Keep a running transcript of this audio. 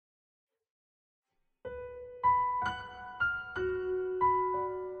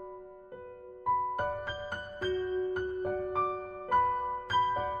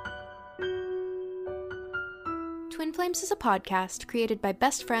Twin Flames is a podcast created by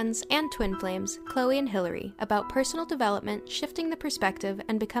best friends and twin flames, Chloe and Hillary, about personal development, shifting the perspective,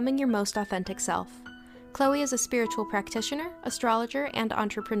 and becoming your most authentic self. Chloe is a spiritual practitioner, astrologer, and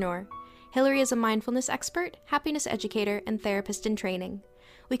entrepreneur. Hillary is a mindfulness expert, happiness educator, and therapist in training.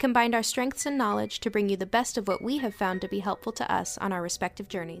 We combined our strengths and knowledge to bring you the best of what we have found to be helpful to us on our respective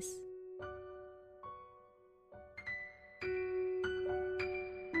journeys.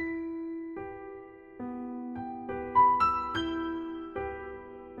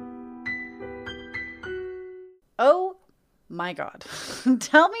 Oh my God.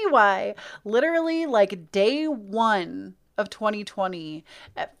 Tell me why, literally like day one of 2020,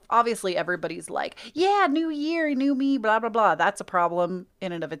 obviously everybody's like, yeah, new year, new me, blah, blah, blah. That's a problem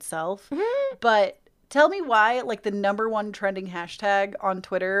in and of itself. Mm-hmm. But tell me why, like the number one trending hashtag on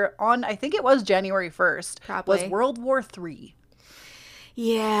Twitter on, I think it was January 1st, Probably. was World War III.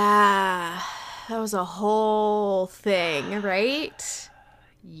 Yeah, that was a whole thing, right?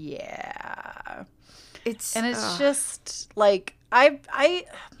 Yeah. It's just like I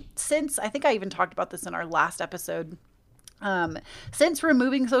since I think I even talked about this in our last episode. Since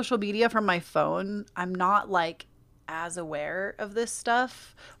removing social media from my phone, I'm not like as aware of this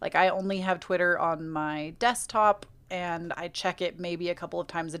stuff. Like I only have Twitter on my desktop and I check it maybe a couple of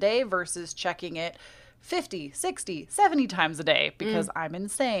times a day versus checking it 50, 60, 70 times a day because I'm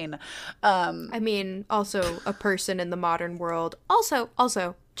insane. I mean, also a person in the modern world. Also,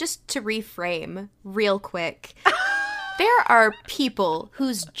 just to reframe real quick, there are people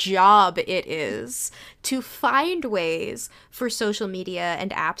whose job it is to find ways for social media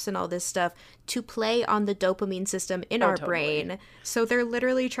and apps and all this stuff to play on the dopamine system in our brain. So they're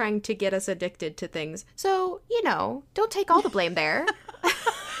literally trying to get us addicted to things. So, don't take all the blame there.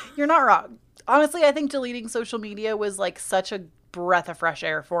 You're not wrong. Honestly, I think deleting social media was like such a breath of fresh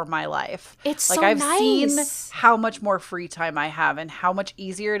air for my life. It's like so I've nice. seen how much more free time I have and how much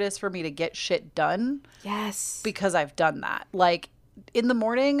easier it is for me to get shit done. Yes. Because I've done that. Like in the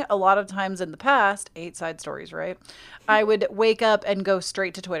morning, a lot of times in the past, 8 side stories, right? I would wake up and go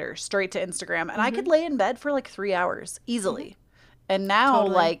straight to Twitter, straight to Instagram, and I could lay in bed for like 3 hours easily. And now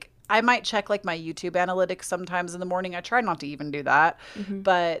like I might check like my YouTube analytics sometimes in the morning. I try not to even do that,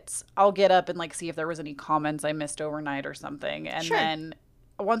 but I'll get up and like see if there was any comments I missed overnight or something. And then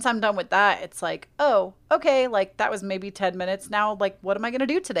once I'm done with that, it's like, oh, okay, like that was maybe 10 minutes. Now, like, what am I going to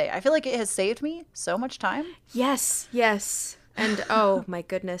do today? I feel like it has saved me so much time. Yes. And oh my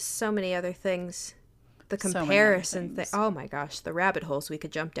goodness, so many other things. The comparison thing. Oh my gosh, the rabbit holes we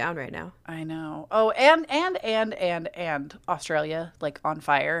could jump down right now. I know. Oh, and Australia, like on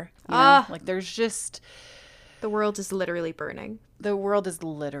fire. You know? Like there's just... The world is literally burning. The world is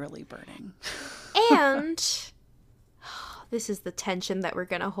literally burning. And this is the tension that we're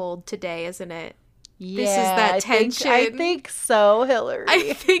going to hold today, isn't it? Yeah, this is that tension. I think so, Hillary.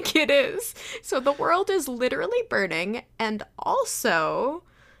 I think it is. So the world is literally burning, and also...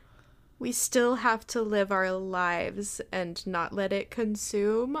 we still have to live our lives and not let it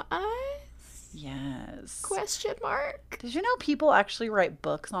consume us? Yes. Question mark. Did you know people actually write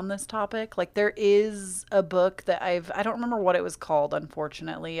books on this topic? Like there is a book that I don't remember what it was called,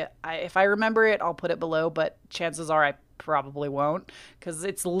 unfortunately. If I remember it, I'll put it below, but chances are I probably won't because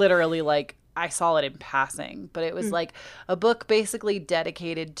it's literally like I saw it in passing, but it was like a book basically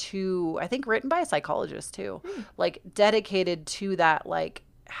dedicated to, I think written by a psychologist too, like dedicated to that, like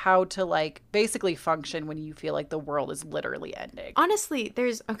how to like basically function when you feel like the world is literally ending. Honestly,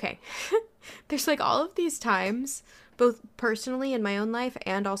 there's like all of these times, both personally in my own life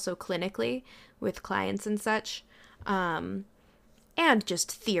and also clinically with clients and such, and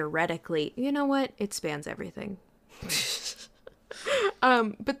just theoretically, you know what? It spans everything.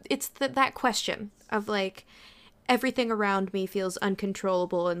 But it's that question of like, everything around me feels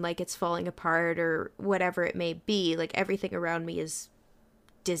uncontrollable and like it's falling apart or whatever it may be. Like everything around me is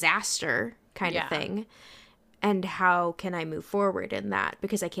disaster kind of thing. And how can I move forward in that?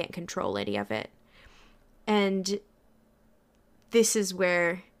 Because I can't control any of it. And this is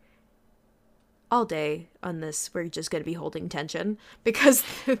where all day on this, we're just going to be holding tension because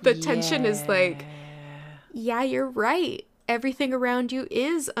the tension is like, yeah, you're right. Everything around you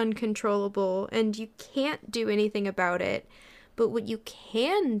is uncontrollable and you can't do anything about it. But what you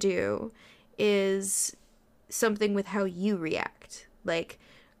can do is something with how you react. Like,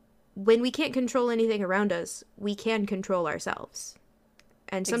 when we can't control anything around us, we can control ourselves.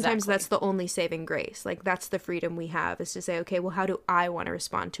 And sometimes that's the only saving grace. Like, that's the freedom we have, is to say, okay, well, how do I want to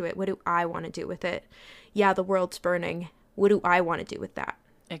respond to it? What do I want to do with it? Yeah, the world's burning. What do I want to do with that?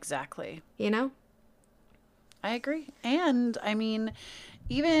 Exactly. You know? I agree. And, I mean,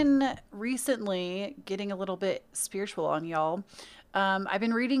 even recently, getting a little bit spiritual on y'all, I've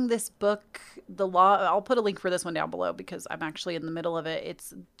been reading this book, The Law. I'll put a link for this one down below because I'm actually in the middle of it.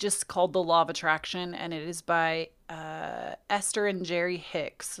 It's just called The Law of Attraction, and it is by Esther and Jerry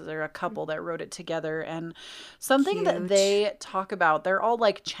Hicks. They're a couple that wrote it together. And something that Cute. they talk about, they're all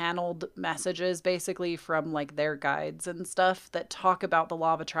like channeled messages basically from like their guides and stuff that talk about the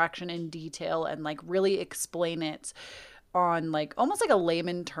law of attraction in detail and like really explain it on like almost like a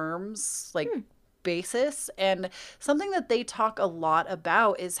layman terms, like basis. And something that they talk a lot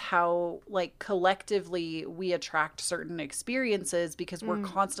about is how like collectively we attract certain experiences because we're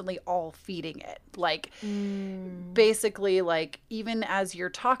constantly all feeding it. Like basically, like even as you're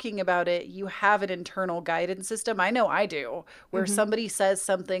talking about it, you have an internal guidance system. I know I do, where somebody says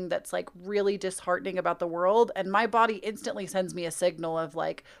something that's like really disheartening about the world, and my body instantly sends me a signal of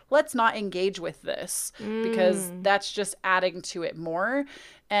like, let's not engage with this because that's just adding to it more.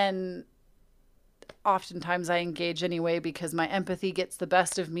 And oftentimes I engage anyway because my empathy gets the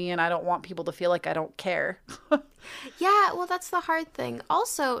best of me and I don't want people to feel like I don't care. Yeah, well, that's the hard thing.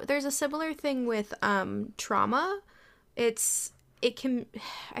 Also, there's a similar thing with trauma. It can,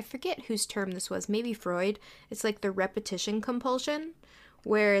 I forget whose term this was, maybe Freud. It's like the repetition compulsion,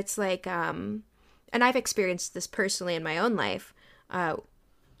 where it's like, and I've experienced this personally in my own life.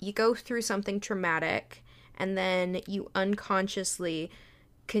 You go through something traumatic and then you unconsciously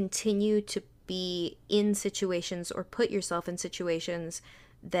continue to be in situations or put yourself in situations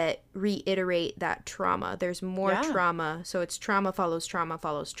that reiterate that trauma. There's more trauma, so it's trauma follows trauma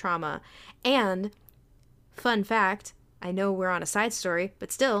follows trauma. And fun fact, I know we're on a side story,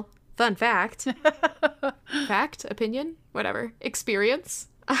 but still, fun fact. Fact, opinion, whatever, experience.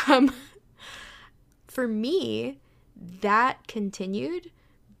 For me, that continued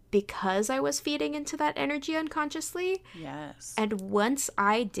because I was feeding into that energy unconsciously. Yes. And once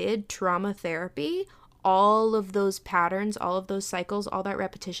I did trauma therapy, all of those patterns, all of those cycles, all that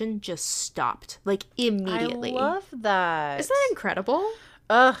repetition just stopped, like immediately. I love that. Isn't that incredible?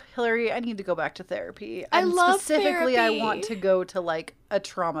 Hillary, I need to go back to therapy. I love specifically, I therapy. want to go to like a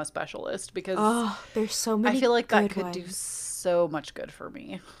trauma specialist because There's so many I feel like that good could ones. do so much good for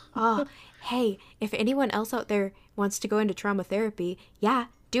me. Hey, if anyone else out there wants to go into trauma therapy, yeah,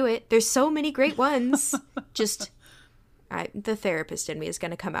 do it. There's so many great ones. Just, the therapist in me is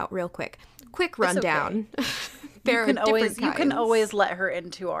going to come out real quick. Quick rundown. There You are different can kinds. always let her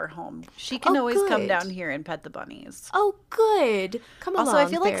into our home. She can always come good. down here and pet the bunnies. Oh, good. Come along, Also, I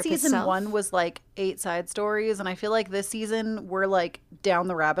feel like therapist season self. 1 was like 8 side stories, and I feel like this season we're like down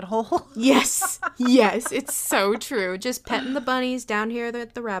the rabbit hole. Yes, yes, it's so true. Just petting the bunnies down here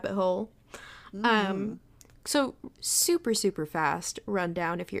at the rabbit hole. So super, super fast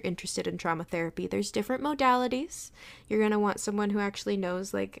rundown if you're interested in trauma therapy. There's different modalities. You're going to want someone who actually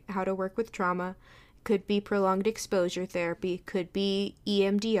knows like how to work with trauma. Could be prolonged exposure therapy, could be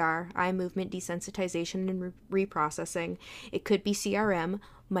EMDR, eye movement desensitization and reprocessing. It could be CRM,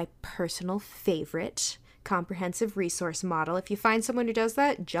 my personal favorite comprehensive resource model. If you find someone who does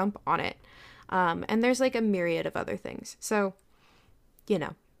that, jump on it. And there's like a myriad of other things. So, you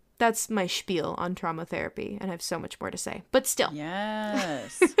know, that's my spiel on trauma therapy, and I have so much more to say. But still.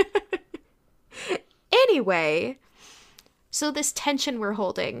 Yes. Anyway, so this tension we're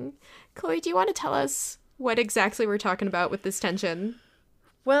holding. Chloe, do you want to tell us what exactly we're talking about with this tension?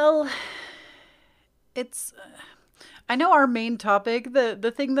 Well, it's I know our main topic,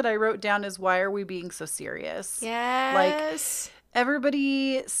 the thing that I wrote down is why are we being so serious? Yes.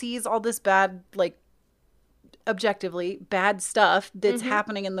 Everybody sees all this bad, like objectively bad stuff that's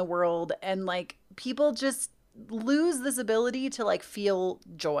happening in the world, and like people just lose this ability to like feel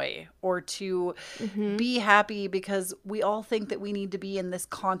joy or to be happy because we all think that we need to be in this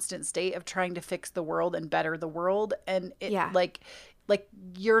constant state of trying to fix the world and better the world, and it like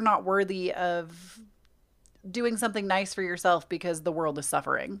you're not worthy of doing something nice for yourself because the world is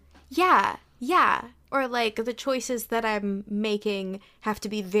suffering. Yeah. Or like the choices that I'm making have to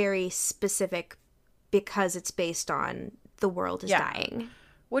be very specific because it's based on the world is dying.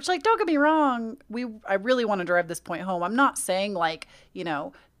 Which, like, don't get me wrong, I really want to drive this point home. I'm not saying, like, you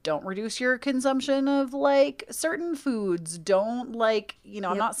know, don't reduce your consumption of, like, certain foods. Don't, like, you know,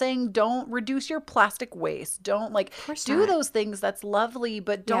 I'm not saying don't reduce your plastic waste. Don't, like, do those things. That's lovely.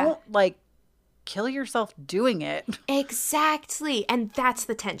 But don't, like, kill yourself doing it. Exactly. And that's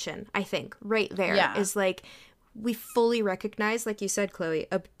the tension, I think, right there. Is, like, we fully recognize, like you said, Chloe,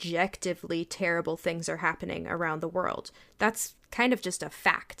 objectively terrible things are happening around the world. That's kind of just a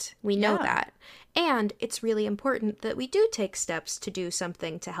fact. We know that. And it's really important that we do take steps to do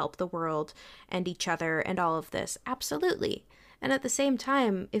something to help the world and each other and all of this. Absolutely. And at the same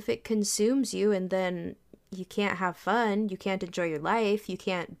time, if it consumes you and then you can't have fun, you can't enjoy your life, you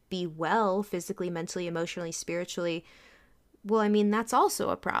can't be well physically, mentally, emotionally, spiritually, well, I mean, that's also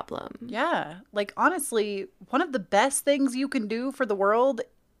a problem. Yeah. Like, honestly, one of the best things you can do for the world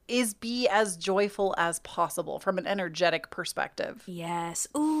is be as joyful as possible from an energetic perspective. Yes.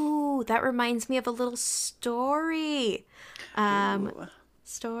 Ooh, that reminds me of a little story. Ooh.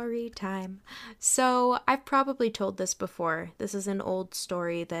 Story time. So I've probably told this before. This is an old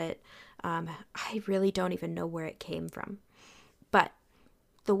story that I really don't even know where it came from. But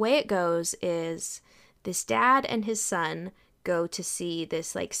the way it goes is this dad and his son go to see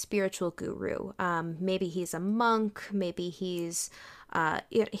this like spiritual guru. Maybe he's a monk. Maybe he's,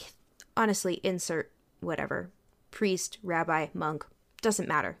 honestly, insert whatever. Priest, rabbi, monk. Doesn't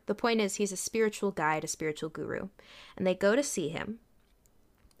matter. The point is he's a spiritual guide, a spiritual guru. And they go to see him.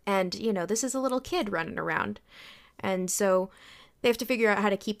 And, you know, this is a little kid running around. And so they have to figure out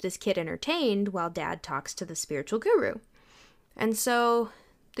how to keep this kid entertained while dad talks to the spiritual guru. And so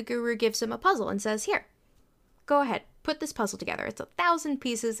the guru gives him a puzzle and says, here, go ahead, put this puzzle together. It's 1,000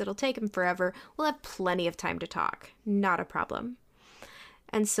 pieces. It'll take him forever. We'll have plenty of time to talk. Not a problem.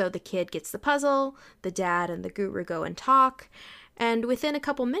 And so the kid gets the puzzle. The dad and the guru go and talk. And within a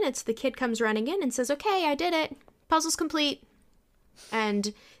couple minutes, the kid comes running in and says, okay, I did it. Puzzle's complete.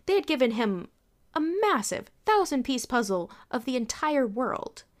 And they had given him a massive 1,000-piece puzzle of the entire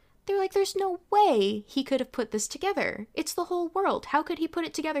world. They're like, there's no way he could have put this together. It's the whole world. How could he put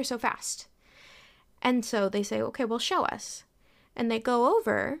it together so fast? And so they say, okay, well, show us. And they go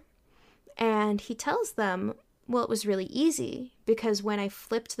over, and he tells them, well, it was really easy, because when I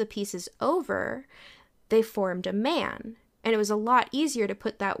flipped the pieces over, they formed a man. And it was a lot easier to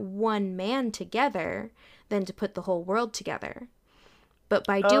put that one man together than to put the whole world together. But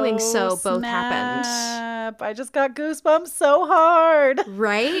by doing so, both happened. I just got goosebumps so hard.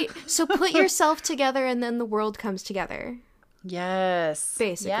 Right? So put yourself together and then the world comes together. Yes.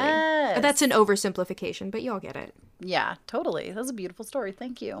 Basically. Yes. That's an oversimplification, but y'all get it. Yeah, totally. That was a beautiful story.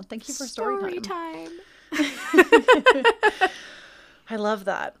 Thank you. Thank you for story time. I love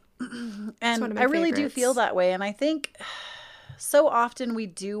that. And I really do feel that way. And I think so often we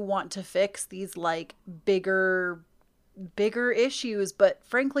do want to fix these like bigger issues, but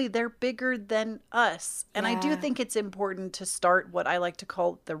frankly, they're bigger than us. And I do think it's important to start what I like to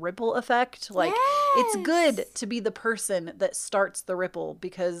call the ripple effect. Like, it's good to be the person that starts the ripple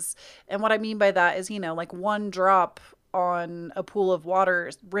because, and what I mean by that is, you know, like one drop on a pool of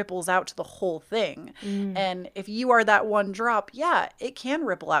water ripples out to the whole thing. And if you are that one drop, yeah, it can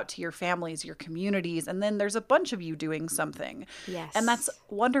ripple out to your families, your communities, and then there's a bunch of you doing something. Yes. And that's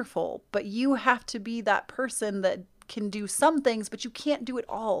wonderful. But you have to be that person that can do some things, but you can't do it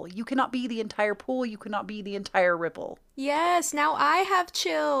all. You cannot be the entire pool. You cannot be the entire ripple. Yes, now I have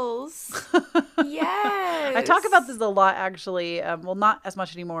chills. Yes. I talk about this a lot, actually. Well, not as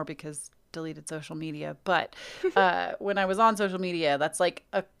much anymore because deleted social media, but when I was on social media, that's like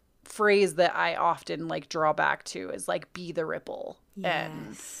a phrase that I often like draw back to is like, be the ripple.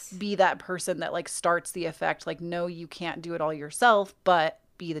 And be that person that like starts the effect. Like, no, you can't do it all yourself, but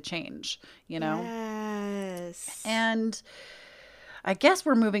be the change, you know? Yes. And I guess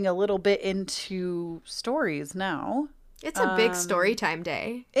we're moving a little bit into stories now. It's a big story time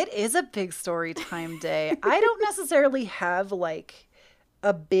day. It is a big story time day. I don't necessarily have like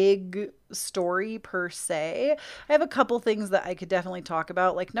a big story per se. I have a couple things that I could definitely talk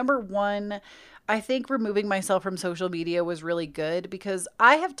about. Like, number one, I think removing myself from social media was really good because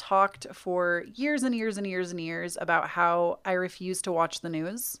I have talked for years and years and years and years about how I refuse to watch the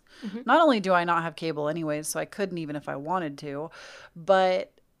news. Not only do I not have cable anyways, so I couldn't even if I wanted to,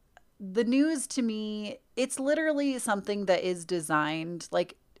 but the news to me, it's literally something that is designed,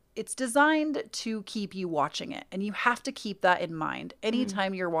 like, it's designed to keep you watching it. And you have to keep that in mind.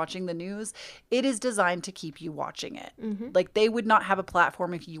 Anytime you're watching the news, it is designed to keep you watching it. Like, they would not have a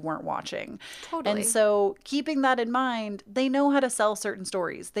platform if you weren't watching. Totally. And so keeping that in mind, they know how to sell certain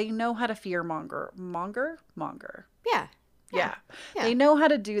stories. They know how to fear monger. Yeah. They know how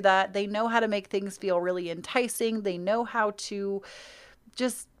to do that. They know how to make things feel really enticing. They know how to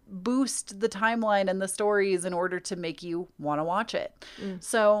just boost the timeline and the stories in order to make you want to watch it.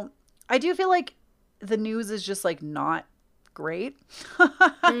 So I do feel like the news is just like not great,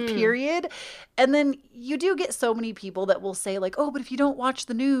 period. And then you do get so many people that will say like, oh, but if you don't watch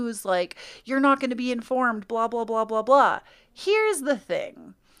the news, like, you're not going to be informed, blah, blah, blah, blah, blah. Here's the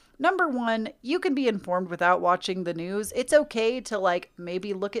thing. number one, you can be informed without watching the news. It's okay to like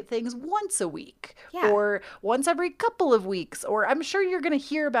maybe look at things once a week or once every couple of weeks, or I'm sure you're going to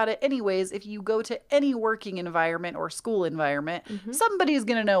hear about it anyways. If you go to any working environment or school environment, somebody's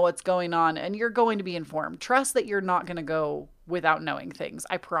going to know what's going on and you're going to be informed. Trust that you're not going to go without knowing things.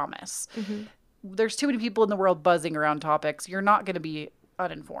 I promise. There's too many people in the world buzzing around topics. You're not going to be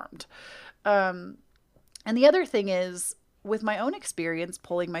uninformed. And the other thing is, with my own experience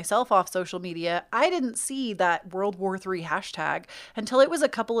pulling myself off social media, I didn't see that World War III hashtag until it was a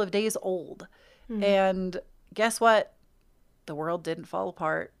couple of days old. And guess what? The world didn't fall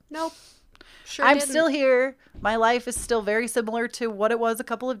apart. Nope. Sure I'm didn't. still here. My life is still very similar to what it was a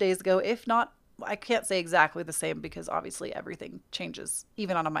couple of days ago, if not, I can't say exactly the same because obviously everything changes,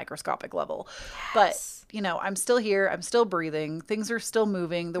 even on a microscopic level. But, you know, I'm still here. I'm still breathing. Things are still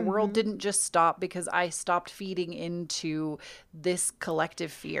moving. The world didn't just stop because I stopped feeding into this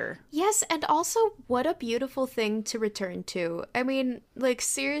collective fear. Yes, and also what a beautiful thing to return to. I mean, like,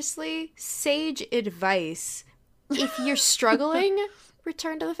 seriously, sage advice. If you're struggling,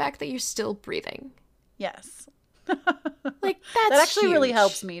 return to the fact that you're still breathing. Yes. Like, that's that actually really huge.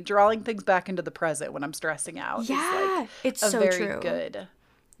 helps me. Drawing things back into the present when I'm stressing out Yeah, is like it's a so very true. good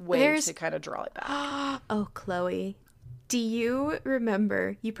way There's- to kind of draw it back. Oh, Chloe. Do you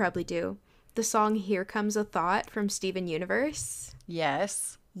remember, you probably do, the song Here Comes a Thought from Steven Universe?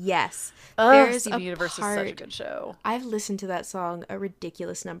 Yes. Yes. Oh, There's Steven a Universe part, is such a good show. I've listened to that song a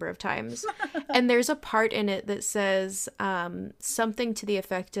ridiculous number of times. And there's a part in it that says something to the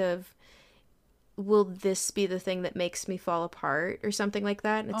effect of, will this be the thing that makes me fall apart? Or something like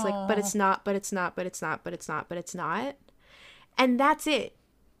that. And it's like, but it's not, but it's not, but it's not, but it's not, but it's not. And that's it.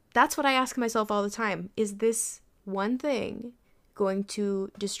 That's what I ask myself all the time. Is this one thing going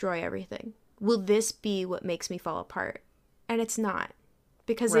to destroy everything? Will this be what makes me fall apart? And it's not.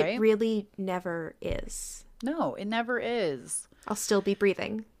 Because Right? it really never is. No, it never is. I'll still be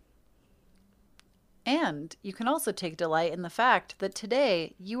breathing. And you can also take delight in the fact that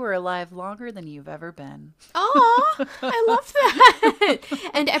today you are alive longer than you've ever been. Oh, I love that.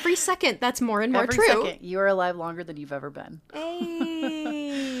 And every second, that's more and more Every true. second, you are alive longer than you've ever been.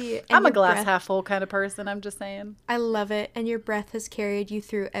 Hey. And I'm a your glass breath- half full kind of person, I'm just saying. I love it. And your breath has carried you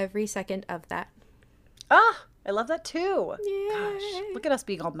through every second of that. Ah, I love that too. Yay. Gosh, look at us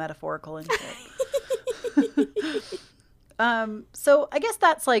being all metaphorical and shit. So I guess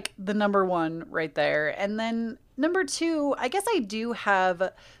that's like the number one right there. And then number two, I guess I do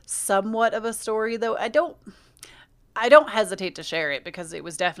have somewhat of a story, though I don't hesitate to share it because it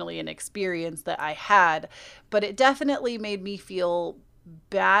was definitely an experience that I had, but it definitely made me feel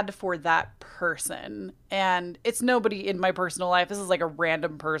bad for that person. And it's nobody in my personal life. This is like a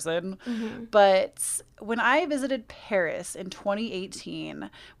random person. But when I visited Paris in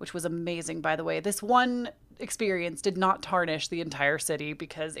 2018, which was amazing, by the way, this one experience did not tarnish the entire city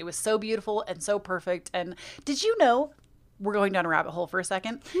because it was so beautiful and so perfect. And did you know, we're going down a rabbit hole for a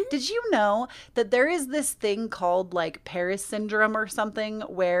second. Did you know that there is this thing called like Paris syndrome or something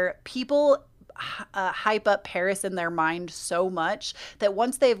where people hype up Paris in their mind so much that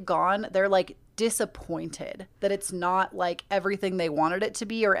once they've gone, they're like disappointed that it's not like everything they wanted it to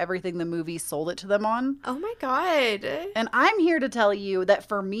be or everything the movie sold it to them on. Oh my God. And I'm here to tell you that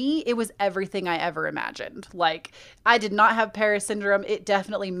for me, it was everything I ever imagined. Like, I did not have Paris syndrome. It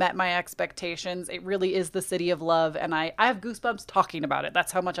definitely met my expectations. It really is the city of love. And I have goosebumps talking about it.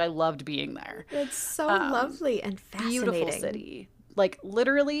 That's how much I loved being there. It's so lovely and fascinating. Beautiful city. Like,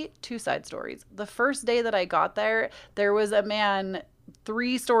 literally, two side stories. The first day that I got there, there was a man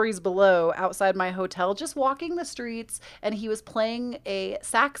 3 stories below outside my hotel just walking the streets, and he was playing a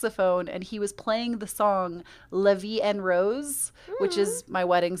saxophone, and he was playing the song La Vie en Rose, which is my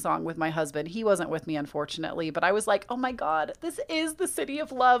wedding song with my husband. He wasn't with me, unfortunately, but I was like, oh my God, this is the city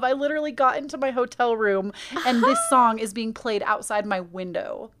of love. I literally got into my hotel room and this song is being played outside my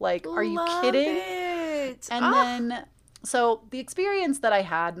window. Like, are you Love kidding? it. And then, so the experience that I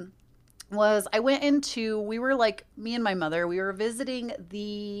had was I went into, we were like, me and my mother, we were visiting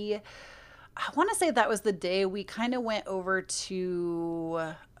I want to say that was the day we kind of went over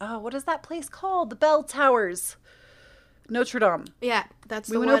to, what is that place called? The Bell Towers, Notre Dame. Yeah, that's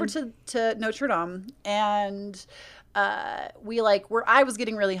We the went one. over to Notre Dame, and I was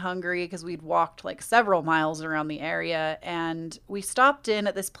getting really hungry because we'd walked like several miles around the area, and we stopped in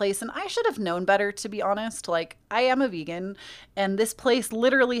at this place, and I should have known better, to be honest. Like, I am a vegan, and this place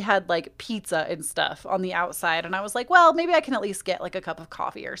literally had like pizza and stuff on the outside, and I was like, well, maybe I can at least get like a cup of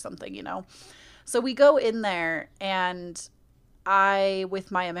coffee or something, you know? So we go in there, and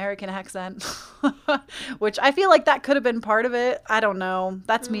with my American accent, which I feel like that could have been part of it. I don't know.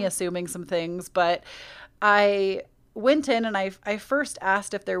 That's me assuming some things, but I went in and I first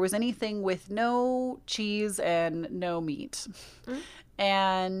asked if there was anything with no cheese and no meat.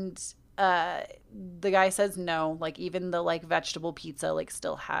 And the guy says no, like even the like vegetable pizza like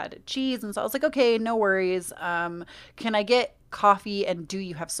still had cheese. And so I was like, okay, no worries. Can I get coffee, and do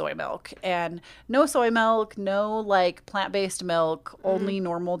you have soy milk? And no soy milk, no like plant-based milk, only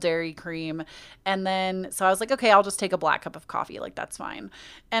normal dairy cream. And then so I was like, okay, I'll just take a black cup of coffee, like that's fine.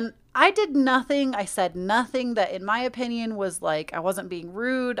 And I did nothing, I said nothing that in my opinion was like, I wasn't being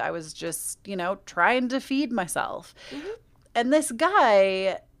rude, I was just, you know, trying to feed myself. And this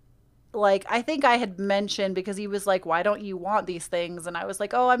guy, like, I think I had mentioned, because he was like, why don't you want these things? And I was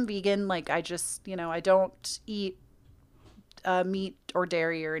like, oh, I'm vegan, like I just, you know, I don't eat meat or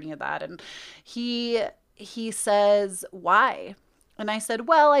dairy or any of that. And he says, why? And I said,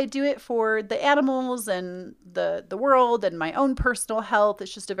 well, I do it for the animals and the world and my own personal health.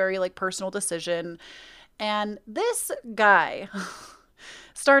 It's just a very like personal decision. And this guy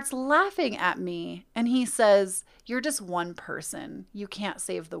starts laughing at me, and he says, you're just one person, you can't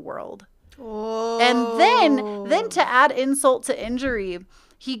save the world. And then to add insult to injury,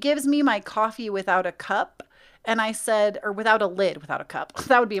 he gives me my coffee without a cup. And I said, or without a lid, without a cup.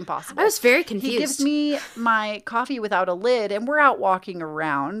 That would be impossible. I was very confused. He gives me my coffee without a lid, and we're out walking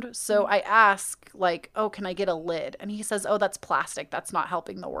around. So I ask, like, oh, can I get a lid? And he says, oh, that's plastic. That's not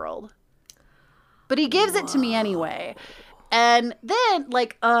helping the world. But he gives it to me anyway. And then,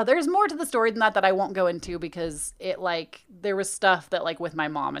 like, there's more to the story than that I won't go into, because it, like, there was stuff that, like, with my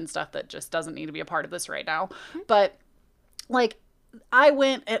mom and stuff that just doesn't need to be a part of this right now. But, like, I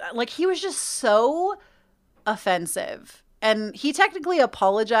went, and, like, he was just so offensive. And he technically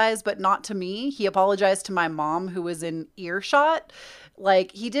apologized, but not to me. He apologized to my mom, who was in earshot.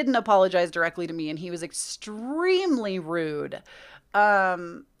 Like, he didn't apologize directly to me, and he was extremely rude.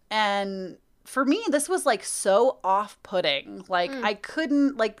 And for me, this was like so off-putting. Like, I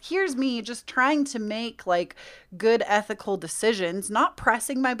couldn't, like, here's me just trying to make like good ethical decisions, not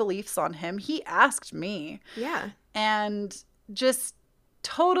pressing my beliefs on him. He asked me. Yeah. And just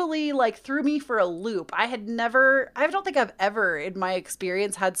totally like threw me for a loop. I don't think I've ever in my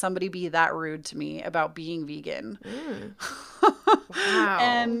experience had somebody be that rude to me about being vegan. Wow.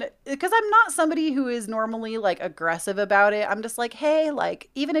 And because I'm not somebody who is normally like aggressive about it, I'm just like, hey, like,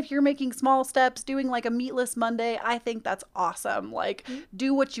 even if you're making small steps, doing like a meatless Monday, I think that's awesome. Like,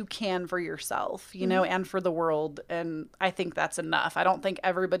 do what you can for yourself, you know, and for the world. And I think that's enough. I don't think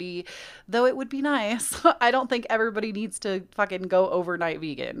everybody, though it would be nice, I don't think everybody needs to fucking go overnight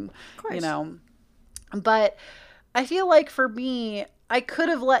vegan, Of course. you know. But I feel like for me, I could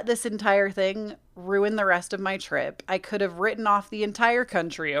have let this entire thing ruin the rest of my trip. I could have written off the entire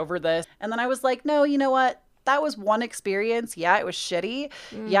country over this. And then I was like, no, you know what? That was one experience. Yeah, it was shitty.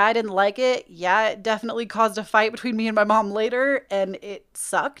 Yeah, I didn't like it. Yeah, it definitely caused a fight between me and my mom later, and it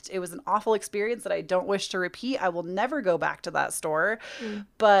sucked. It was an awful experience that I don't wish to repeat. I will never go back to that store.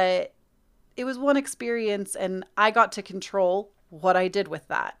 But it was one experience, and I got to control what I did with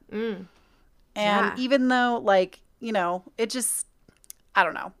that. And even though, like, you know, it just, I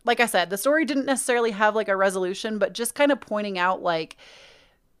don't know. Like I said, the story didn't necessarily have like a resolution, but just kind of pointing out like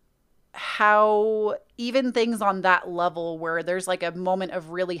how even things on that level where there's like a moment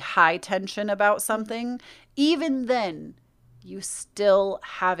of really high tension about something, even then you still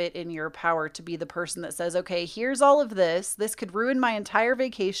have it in your power to be the person that says, okay, here's all of this. This could ruin my entire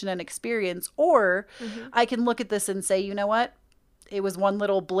vacation and experience. Or I can look at this and say, you know what? It was one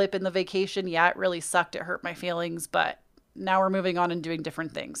little blip in the vacation. Yeah, it really sucked. It hurt my feelings, but now we're moving on and doing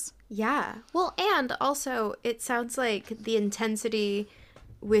different things. Yeah. Well, and also it sounds like the intensity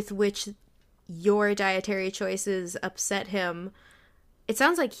with which your dietary choices upset him, it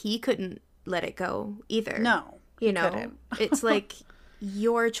sounds like he couldn't let it go either. No, you know, couldn't. It's like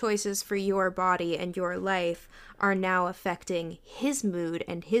your choices for your body and your life are now affecting his mood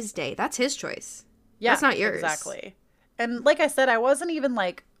and his day. That's his choice. Yeah, that's not yours. Exactly. And like I said, I wasn't even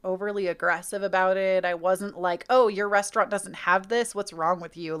like overly aggressive about it. I wasn't like, oh, your restaurant doesn't have this. What's wrong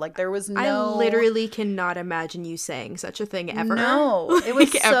with you? Like, there was no... I literally cannot imagine you saying such a thing ever. No, it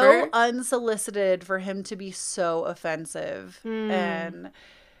was like, so unsolicited for him to be so offensive. And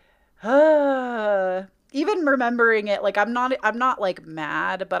even remembering it, like, I'm not like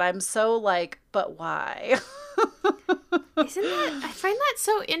mad, but I'm so like, but why? Isn't that, I find that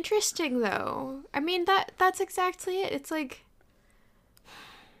so interesting though. I mean, that's exactly it. It's like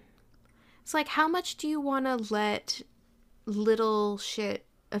how much do you want to let little shit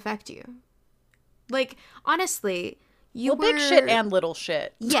affect you? Like, honestly, you big shit and little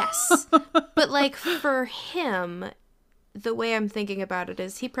shit. Yes. But, like, for him, the way I'm thinking about it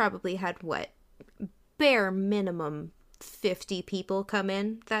is he probably had, what, bare minimum 50 people come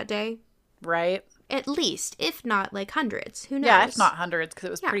in that day. Right? At least, if not, like, hundreds. Who knows? Yeah, if not hundreds, because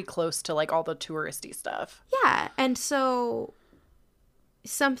it was pretty close to, like, all the touristy stuff. Yeah, and so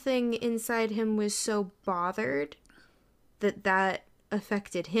something inside him was so bothered that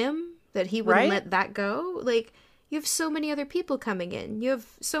affected him, that he wouldn't let that go. Like, you have so many other people coming in. You have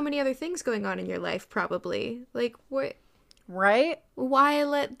so many other things going on in your life, probably. Like, what? Right? Why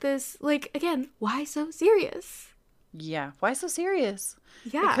let this, like, again, why so serious? Yeah. Why so serious?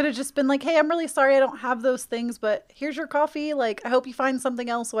 Yeah. It could have just been like, hey, I'm really sorry I don't have those things, but here's your coffee. Like, I hope you find something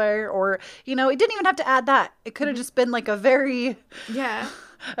elsewhere. Or, you know, it didn't even have to add that. It could have just been like a very,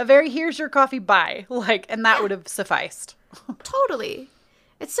 here's your coffee, bye. Like, and that would have sufficed. Totally.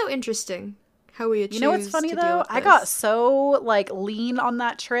 It's so interesting how we choose. You know what's funny though? I got so like lean on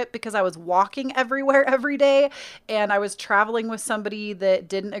that trip because I was walking everywhere every day, and I was traveling with somebody that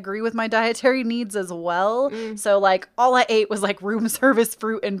didn't agree with my dietary needs as well. So like all I ate was like room service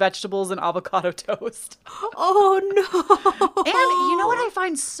fruit and vegetables and avocado toast. Oh no. And you know what I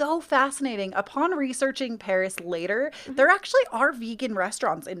find so fascinating? Upon researching Paris later, there actually are vegan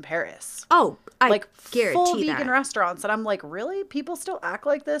restaurants in Paris. Oh, I like guarantee full that. vegan restaurants. And I'm like, really? People still act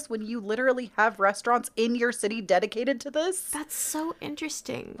like this when you literally have restaurants in your city dedicated to this? That's so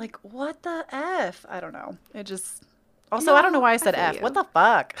interesting. Like, what the F? I don't know. It just... Also, I don't know why I said F. you. What the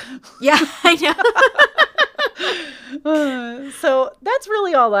fuck? Yeah, I know. So that's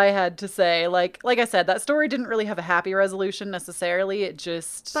really all I had to say. Like I said, that story didn't really have a happy resolution necessarily. It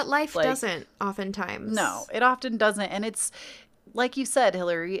just... But life doesn't, oftentimes. No, it often doesn't. And it's... Like you said,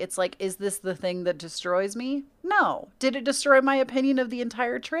 Hillary, it's like, is this the thing that destroys me? No. Did it destroy my opinion of the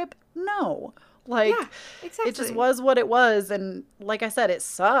entire trip? No. Like, yeah, exactly. It just was what it was. And like I said, it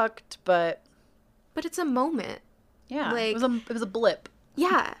sucked, but... But it's a moment. Yeah, like, it was a blip.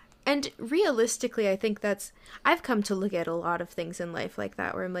 Yeah. And realistically, I think I've come to look at a lot of things in life like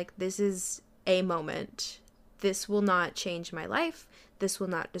that, where I'm like, this is a moment. This will not change my life. This will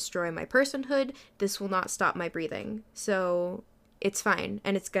not destroy my personhood. This will not stop my breathing. So... it's fine,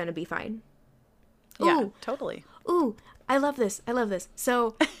 and it's gonna be fine. Yeah, totally. Ooh, I love this. I love this.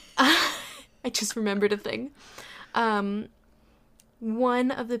 So, I just remembered a thing.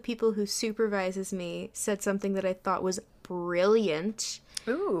 One of the people who supervises me said something that I thought was brilliant.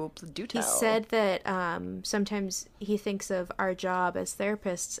 Ooh, do tell. He said that sometimes he thinks of our job as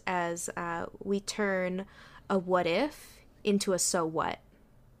therapists as we turn a what if into a so what.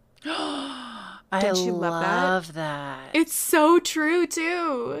 Don't you love that? It's so true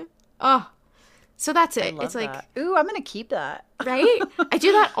too. Oh, so that's it. It's like, ooh, I'm gonna keep that. Right? I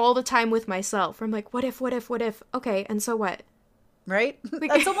do that all the time with myself. I'm like, what if? Okay, and so what? Right?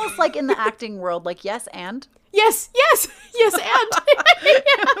 That's almost like in the acting world. Like, yes, and yes, and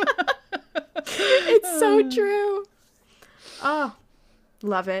it's so true. Oh,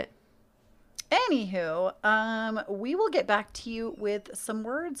 love it. Anywho, we will get back to you with some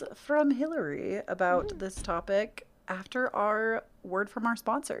words from Hillary about this topic after our word from our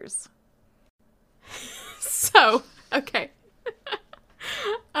sponsors. So, okay.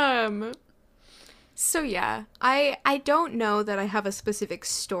 So yeah, I don't know that I have a specific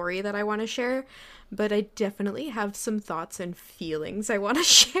story that I want to share, but I definitely have some thoughts and feelings I want to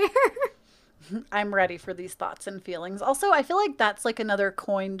share. I'm ready for these thoughts and feelings. Also, I feel like that's like another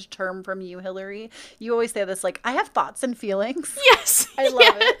coined term from you, Hillary. You always say this, like, I have thoughts and feelings. Yes. I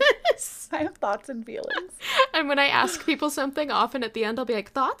love it. I have thoughts and feelings. And when I ask people something, often at the end, I'll be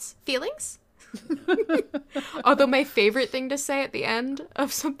like, thoughts? Feelings? Although my favorite thing to say at the end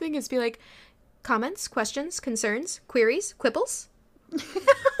of something is be like, comments, questions, concerns, queries, quibbles?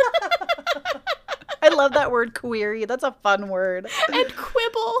 I love that word, query. That's a fun word. And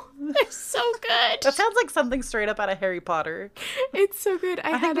quibble. They're so good. That sounds like something straight up out of Harry Potter. It's so good.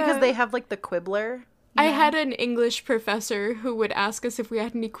 I think because they have like the quibbler. I had an English professor who would ask us if we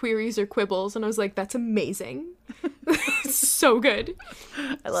had any queries or quibbles, and I was like, that's amazing. So good.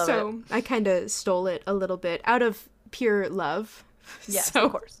 I love it. So I kind of stole it a little bit out of pure love. Yes,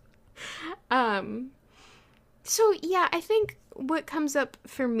 of course. So yeah, I think what comes up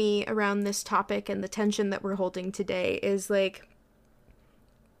for me around this topic and the tension that we're holding today is like,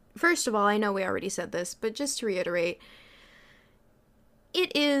 first of all, I know we already said this, but just to reiterate,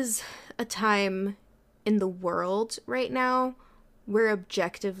 it is a time in the world right now where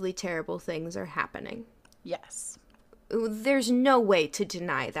objectively terrible things are happening. Yes. There's no way to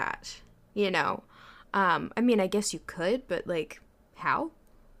deny that, you know? I mean, I guess you could, but like, how?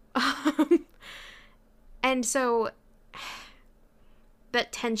 And so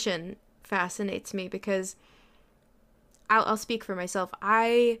that tension fascinates me because I'll speak for myself.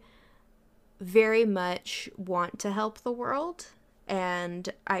 I very much want to help the world, and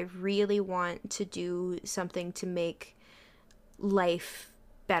I really want to do something to make life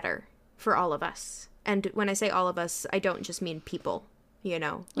better for all of us. And when I say all of us, I don't just mean people, you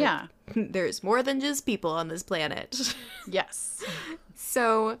know? Like, Yeah. there's more than just people on this planet. Yes.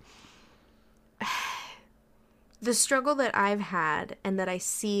 So the struggle that I've had and that I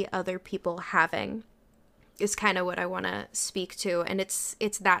see other people having is kind of what I want to speak to. And it's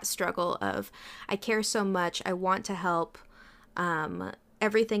that struggle of, I care so much, I want to help,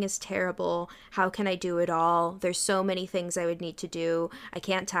 everything is terrible, how can I do it all? There's so many things I would need to do, I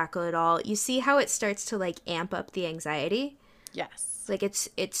can't tackle it all. You see how it starts to like amp up the anxiety? Yes. Like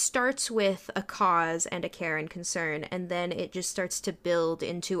it starts with a cause and a care and concern, and then it just starts to build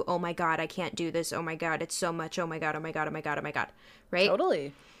into, oh my God, I can't do this, oh my God, it's so much, oh my God, oh my God, oh my God, oh my God, right?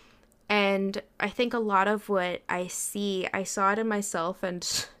 Totally. And I think a lot of what I saw it in myself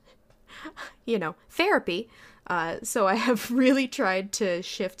and, you know, therapy. So I have really tried to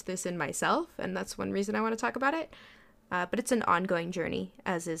shift this in myself, and that's one reason I want to talk about it. But it's an ongoing journey,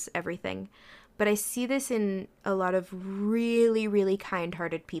 as is everything. But I see this in a lot of really, really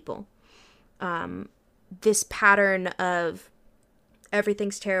kind-hearted people. This pattern of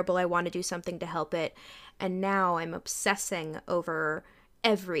everything's terrible, I want to do something to help it. And now I'm obsessing over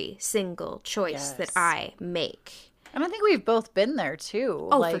every single choice that I make. And I think we've both been there too.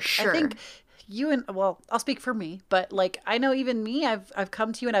 Oh, like, for sure. I think you and, well, I'll speak for me, but like, I know even me, I've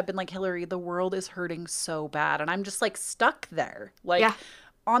come to you and I've been like, Hillary, the world is hurting so bad. And I'm just like stuck there. Like, Yeah.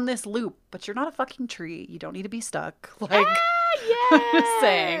 on this loop, but you're not a fucking tree. You don't need to be stuck. Like, Yes! I'm just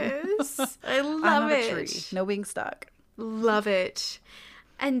saying. I love I'm not it. a tree. No being stuck. Love it.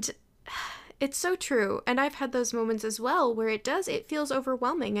 And it's so true. And I've had those moments as well where it feels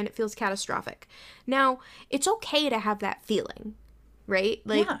overwhelming and it feels catastrophic. Now, it's okay to have that feeling, right?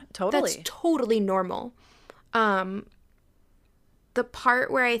 Like, Yeah, totally. that's totally normal. The part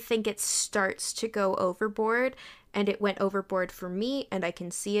where I think it starts to go overboard, and it went overboard for me, and I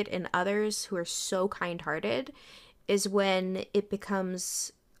can see it in others who are so kind-hearted, is when it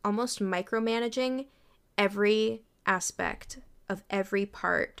becomes almost micromanaging every aspect of every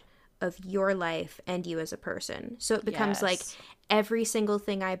part of your life and you as a person. So it becomes like every single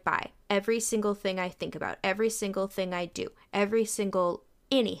thing I buy, every single thing I think about, every single thing I do, every single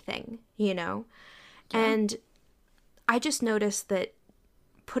anything, you know? Yeah. And I just noticed that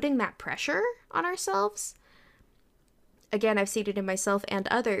putting that pressure on ourselves, again, I've seen it in myself and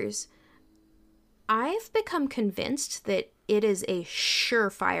others, I've become convinced that it is a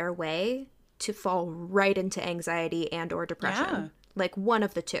surefire way to fall right into anxiety and or depression. Yeah. Like one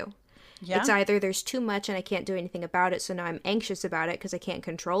of the two. Yeah. It's either there's too much and I can't do anything about it, so now I'm anxious about it because I can't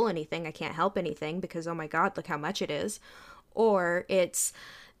control anything, I can't help anything because, oh my God, look how much it is. Or it's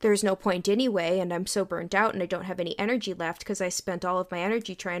there's no point anyway and I'm so burnt out and I don't have any energy left because I spent all of my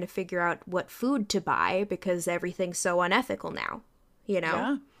energy trying to figure out what food to buy because everything's so unethical now, you know?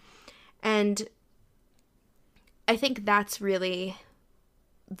 Yeah. And I think that's really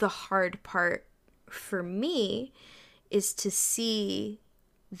the hard part for me, is to see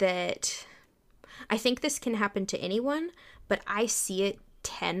that I think this can happen to anyone, but I see it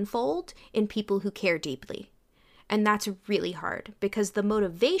tenfold in people who care deeply. And that's really hard because the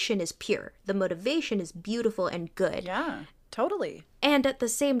motivation is pure. The motivation is beautiful and good. Yeah, totally. And at the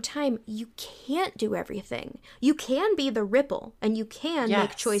same time, you can't do everything. You can be the ripple and you can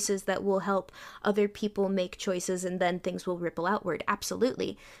make choices that will help other people make choices and then things will ripple outward.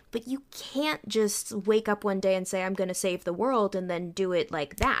 Absolutely. But you can't just wake up one day and say, I'm going to save the world and then do it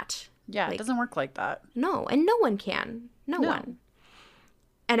like that. Yeah, it doesn't work like that. No, and no one can. No one.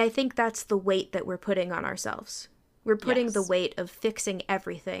 And I think that's the weight that we're putting on ourselves. We're putting the weight of fixing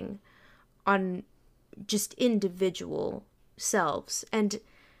everything on just individual selves. And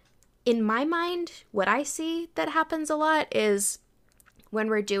in my mind, what I see that happens a lot is when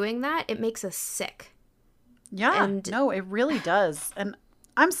we're doing that, it makes us sick. Yeah, no, it really does. And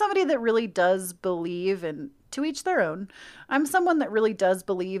I'm somebody that really does believe, and to each their own, I'm someone that really does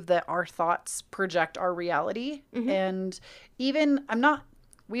believe that our thoughts project our reality. Mm-hmm. And even,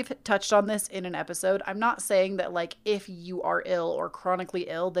 we've touched on this in an episode. I'm not saying that, like, if you are ill or chronically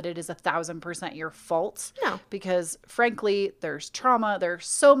ill, that it is 1,000% your fault. No. Because, frankly, there's trauma. There are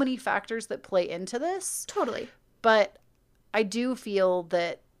so many factors that play into this. Totally. But I do feel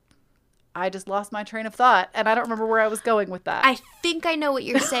that I just lost my train of thought, and I don't remember where I was going with that. I think I know what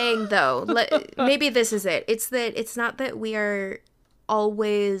you're saying, though. Maybe this is it. It's that it's not that we are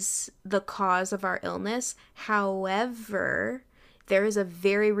always the cause of our illness. However, there is a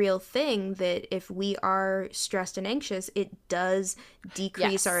very real thing that if we are stressed and anxious, it does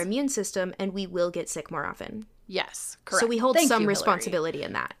decrease our immune system and we will get sick more often. Yes, correct. So we hold Thank some you, responsibility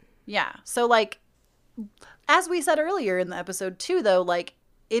in that. Yeah. So, like, as we said earlier in the episode too, though, like,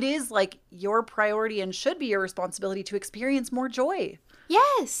 it is like your priority and should be your responsibility to experience more joy.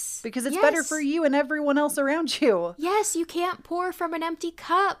 Yes. Because it's better for you and everyone else around you. Yes, you can't pour from an empty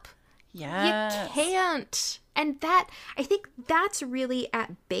cup. Yes. You can't. And that, I think that's really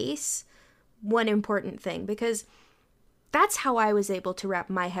at base one important thing, because that's how I was able to wrap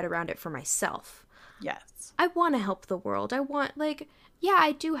my head around it for myself. Yes. I want to help the world. I want, like, yeah,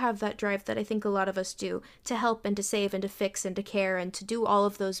 I do have that drive that I think a lot of us do, to help and to save and to fix and to care and to do all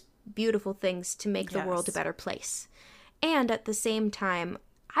of those beautiful things to make the world a better place. And at the same time,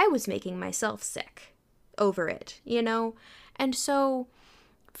 I was making myself sick over it, you know? And so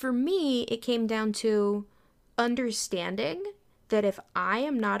for me, it came down to understanding that if I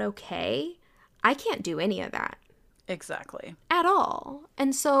am not okay, I can't do any of that. Exactly. At all.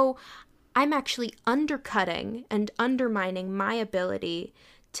 And so I'm actually undercutting and undermining my ability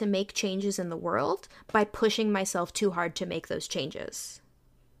to make changes in the world by pushing myself too hard to make those changes.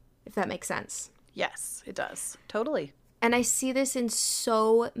 If that makes sense. Yes, it does. Totally. And I see this in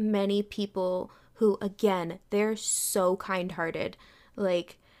so many people who, again, they're so kind-hearted.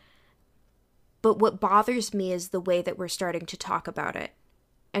 Like, but what bothers me is the way that we're starting to talk about it.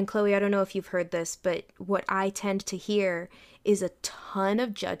 And Chloe, I don't know if you've heard this, but what I tend to hear is a ton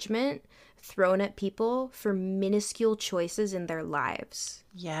of judgment thrown at people for minuscule choices in their lives.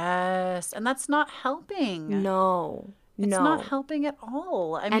 Yes. And that's not helping. No. It's not helping at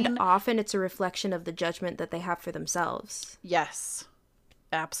all. I mean, and often it's a reflection of the judgment that they have for themselves. Yes.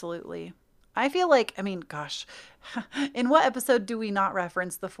 Absolutely. I feel like, I mean, gosh, in what episode do we not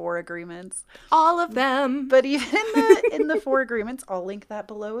reference the 4 agreements? All of them. But even in the 4 agreements, I'll link that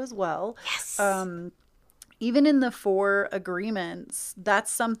below as well. Yes. Even in the 4 agreements, that's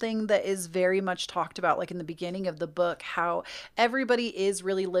something that is very much talked about, like in the beginning of the book, how everybody is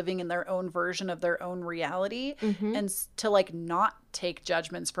really living in their own version of their own reality, and to like not take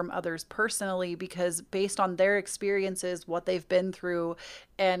judgments from others personally, because based on their experiences, what they've been through,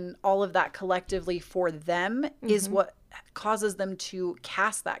 and all of that collectively for them is what causes them to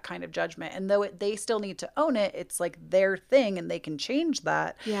cast that kind of judgment. And though they still need to own it, it's like their thing and they can change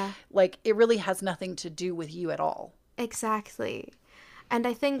that. Yeah. Like it really has nothing to do with you at all. Exactly. And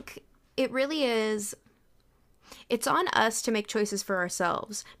I think it really is, it's on us to make choices for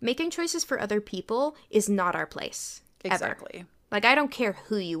ourselves. Making choices for other people is not our place. Exactly. Ever. Like, I don't care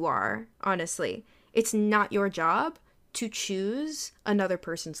who you are, honestly. It's not your job to choose another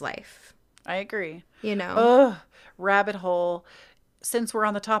person's life. I agree. You know? Ugh, rabbit hole. Since we're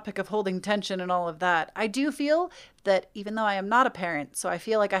on the topic of holding tension and all of that, I do feel that even though I am not a parent, so I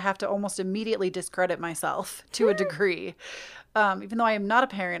feel like I have to almost immediately discredit myself to a degree. Even though I am not a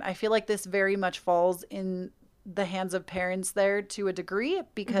parent, I feel like this very much falls in the hands of parents there to a degree,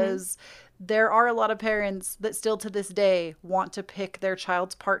 because there are a lot of parents that still to this day want to pick their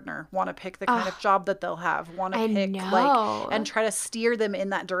child's partner, want to pick the kind of job that they'll have, want to pick like and try to steer them in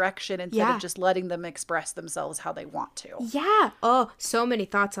that direction instead of just letting them express themselves how they want to. Yeah. Oh, so many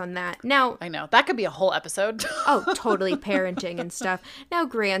thoughts on that. Now, I know that could be a whole episode. Oh, totally, parenting and stuff. Now,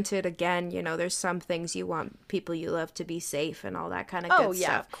 granted, again, you know, there's some things you want people you love to be safe and all that kind of good stuff.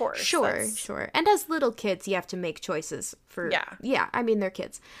 Oh, yeah, of course. Sure. And as little kids, you have to make choices for, yeah, I mean, they're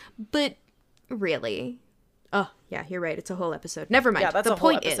kids. But really, oh, yeah, you're right. It's a whole episode. Never mind. Yeah, that's the a whole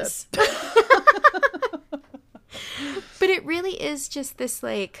point episode. is. But it really is just this,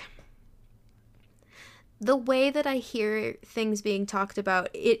 like, the way that I hear things being talked about,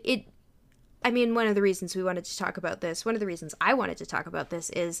 I mean, one of the reasons we wanted to talk about this, one of the reasons I wanted to talk about this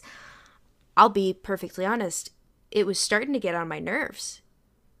is, I'll be perfectly honest, it was starting to get on my nerves.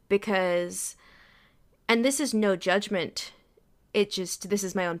 Because, and this is no judgment, this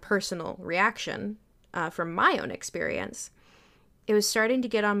is my own personal reaction from my own experience. It was starting to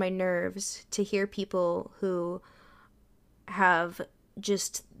get on my nerves to hear people who have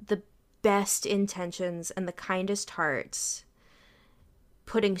just the best intentions and the kindest hearts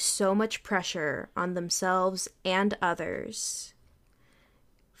putting so much pressure on themselves and others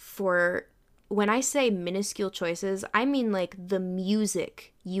for, when I say minuscule choices, I mean like the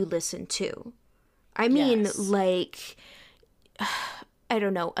music you listen to. I mean like, I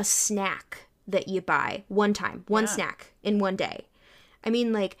don't know, a snack that you buy one time, one snack in one day. I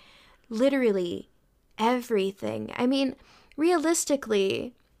mean, like, literally everything. I mean,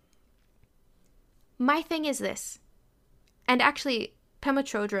 realistically, my thing is this. And actually, Pema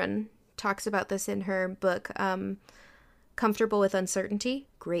Chodron talks about this in her book, Comfortable with Uncertainty.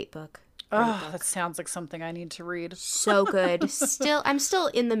 Great book. Great Oh, book. that sounds like something I need to read. So good. I'm still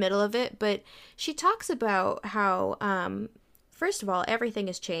in the middle of it, but she talks about how, first of all, everything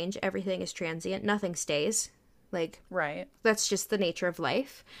is change, everything is transient, nothing stays. Like, Right. that's just the nature of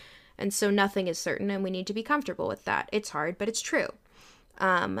life. And so nothing is certain, and we need to be comfortable with that. It's hard, but it's true.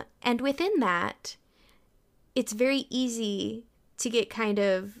 And within that, it's very easy to get kind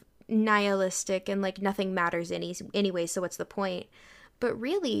of nihilistic and like nothing matters anyway, so what's the point? But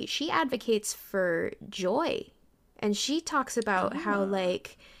really, she advocates for joy. And she talks about how,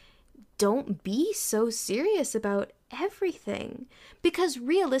 like, don't be so serious about everything. Because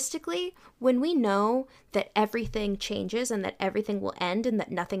realistically, when we know that everything changes and that everything will end and that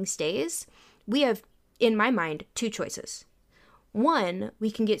nothing stays, we have, in my mind, two choices. One,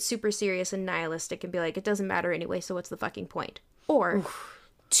 we can get super serious and nihilistic and be like, it doesn't matter anyway, so what's the fucking point? Or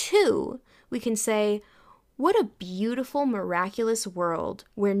two, we can say, what a beautiful, miraculous world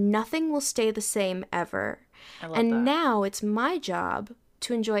where nothing will stay the same ever. I love And that. now it's my job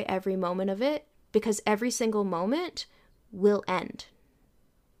to enjoy every moment of it because every single moment will end.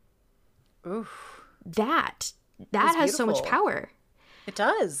 Oof. That That's has so much beautiful. power. It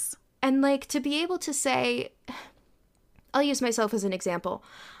does. And like to be able to say, I'll use myself as an example.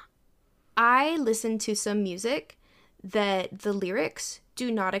 I listen to some music that the lyrics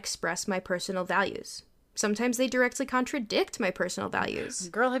do not express my personal values. Sometimes they directly contradict my personal values.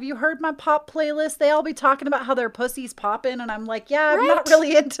 Girl, have you heard my pop playlist? They all be talking about how their pussy's popping, and I'm like, yeah, I'm Right? not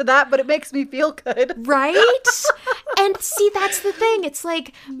really into that, but it makes me feel good. Right? And see, that's the thing. It's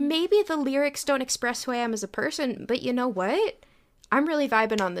like maybe the lyrics don't express who I am as a person, but you know what? I'm really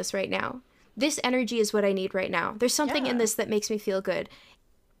vibing on this right now. This energy is what I need right now. There's something in Yeah. this that makes me feel good.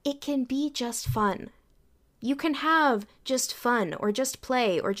 It can be just fun. You can have just fun or just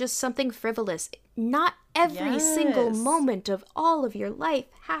play or just something frivolous. Not every single Yes. moment of all of your life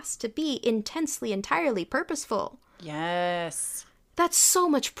has to be intensely, entirely purposeful. Yes. That's so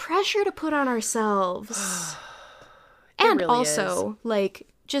much pressure to put on ourselves. And really also, like,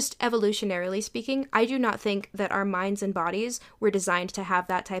 just evolutionarily speaking, I do not think that our minds and bodies were designed to have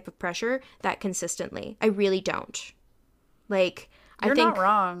that type of pressure that consistently. I really don't. Like, You're I think not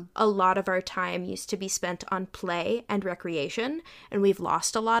wrong. a lot of our time used to be spent on play and recreation, and we've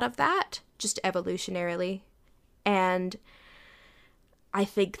lost a lot of that just evolutionarily. And I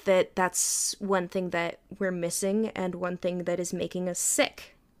think that that's one thing that we're missing and one thing that is making us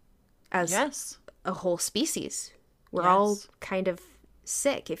sick as Yes. a whole species. We're all Yes. kind of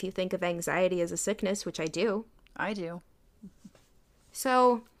sick if you think of anxiety as a sickness, which I do. I do.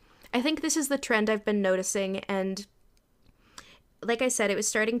 So I think this is the trend I've been noticing, and like I said, it was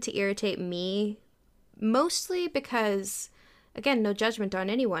starting to irritate me, mostly because, again, no judgment on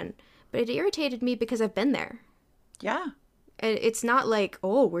anyone, but it irritated me because I've been there. Yeah. And it's not like,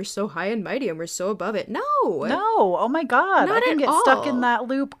 oh, we're so high and mighty and we're so above it. No. No. Oh my God. I Not can at get stuck all. in that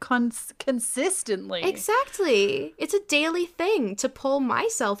loop consistently. Exactly. It's a daily thing to pull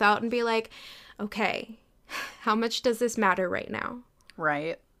myself out and be like, okay, how much does this matter right now?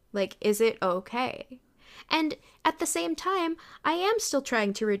 Right. Like, is it okay? And at the same time, I am still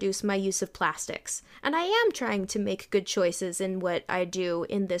trying to reduce my use of plastics. And I am trying to make good choices in what I do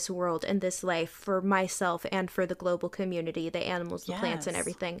in this world and this life for myself and for the global community, the animals, the plants, and Yes.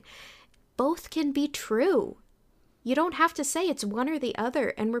 everything. Both can be true. You don't have to say it's one or the other,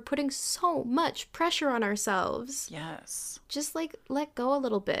 and we're putting so much pressure on ourselves. Yes. Just like let go a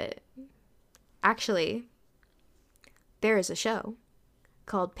little bit. Actually, there is a show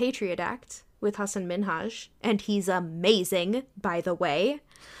called Patriot Act with Hassan Minhaj, and he's amazing, by the way.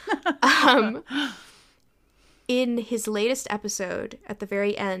 In his latest episode, at the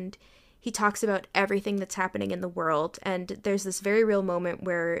very end, he talks about everything that's happening in the world, and there's this very real moment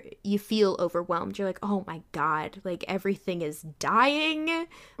where you feel overwhelmed. You're like, oh my God, like everything is dying.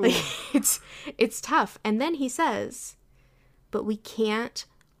 Like it's tough. And then he says, but we can't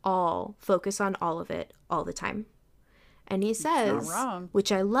all focus on all of it all the time. And he says, wrong.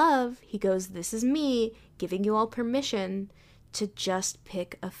 which I love, he goes, this is me giving you all permission to just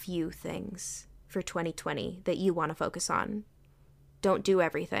pick a few things for 2020 that you want to focus on. Don't do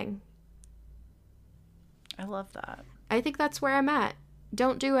everything. I love that. I think that's where I'm at.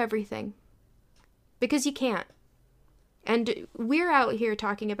 Don't do everything. Because you can't. And we're out here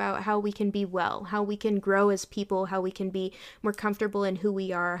talking about how we can be well, how we can grow as people, how we can be more comfortable in who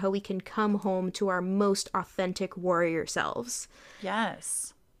we are, how we can come home to our most authentic warrior selves.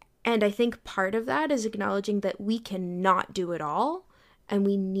 Yes. And I think part of that is acknowledging that we cannot do it all, and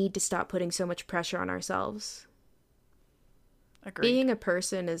we need to stop putting so much pressure on ourselves. Agreed. Being a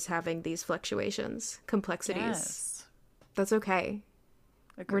person is having these fluctuations, complexities. Yes. That's okay.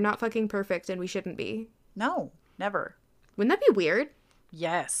 Agreed. We're not fucking perfect, and we shouldn't be. No, never. Wouldn't that be weird?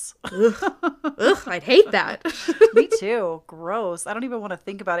 Yes. Ugh, I'd hate that. Me too. Gross. I don't even want to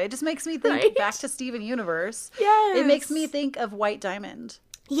think about it. It just makes me think Right? back to Steven Universe. Yes. It makes me think of White Diamond.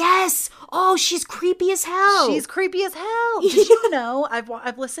 Yes. Oh, she's creepy as hell. She's creepy as hell. Did you know?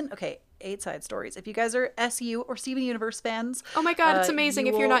 I've listened. Okay, 8 Side Stories. If you guys are SU or Steven Universe fans, Oh my God, it's amazing.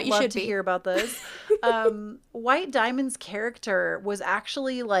 If you're not, you love should to be. hear about this. White Diamond's character was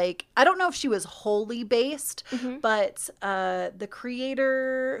actually like, I don't know if she was wholly based, Mm-hmm. but the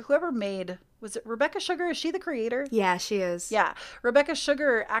creator, whoever made, was it Rebecca Sugar? Is she the creator? Yeah, she is. Yeah, Rebecca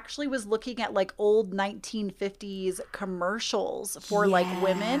Sugar actually was looking at like old 1950s commercials for like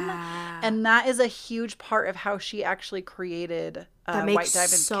women, Yeah. and that is a huge part of how she actually created That White makes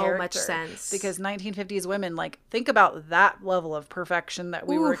Diamond's so character. much sense. Because 1950s women, like, think about that level of perfection that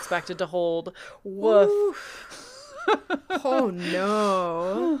we were Oof. expected to hold. Woof. Oh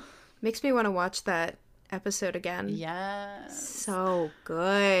no. Makes me want to watch that episode again. Yes. So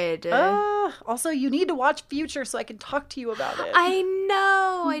good. Also, you need to watch Future so I can talk to you about it. I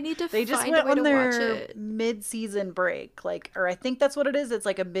know. I need to They just find went a way on to watch their it. mid-season break, like, or I think that's what it is. It's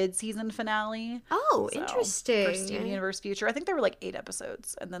like a mid-season finale. Oh, So, interesting. For Steven Universe Future, I think there were like 8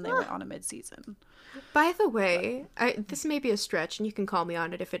 episodes, and then they went on a mid-season. By the way, this may be a stretch, and you can call me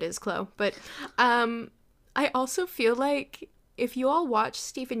on it if it is, Chloe. But I also feel like if you all watch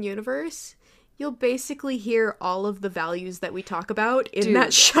Steven Universe, you'll basically hear all of the values that we talk about in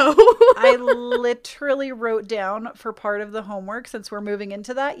that show. I literally wrote down for part of the homework, since we're moving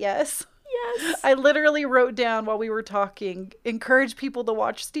into that. Yes. Yes. I literally wrote down while we were talking, encourage people to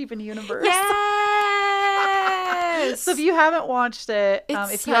watch Steven Universe. Yes. So if you haven't watched it,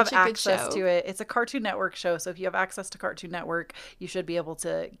 It's if you have such a good access show. to it, it's a Cartoon Network show. So if you have access to Cartoon Network, you should be able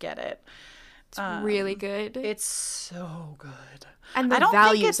to get it. It's really good. It's so good. And I the don't think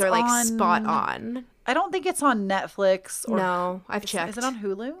values it's are like on- spot on. I don't think it's on Netflix. Or No, I've checked. Is it on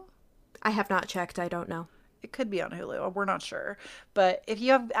Hulu? I have not checked. I don't know. It could be on Hulu. We're not sure. But if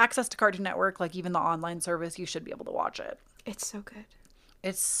you have access to Cartoon Network, like even the online service, you should be able to watch it. It's so good.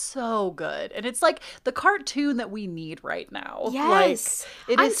 It's so good. And it's like the cartoon that we need right now. Yes.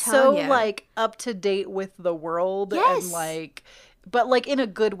 Like, it I'm is so telling ya. like up to date with the world. Yes. And like, but like in a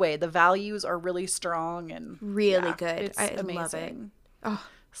good way. The values are really strong and Really yeah, good. It's I amazing. love it. Oh,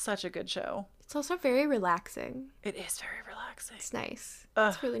 Such a good show. it's also very relaxing. It is very relaxing. It's nice.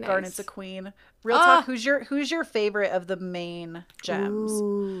 Ugh, It's really nice. Garnet's a queen. Real talk, who's your favorite of the main gems?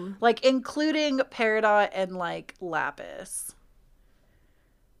 Ooh. Like including Peridot and like Lapis.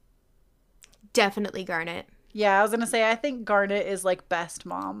 Definitely Garnet. Yeah, I was gonna say I think Garnet is like best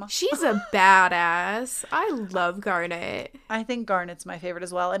mom. She's a badass. I love Garnet. I think Garnet's my favorite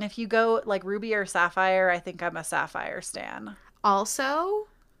as well. And if you go like Ruby or Sapphire, I think I'm a Sapphire stan. Also,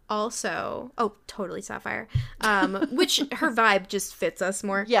 oh, totally Sapphire. Which her vibe just fits us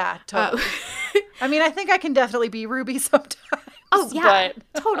more. Yeah, totally. Uh, I mean, I think I can definitely be Ruby sometimes. Oh yeah,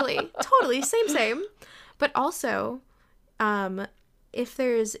 but- totally, same. But also, if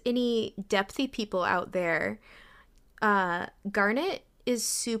there's any depthy people out there, Garnet is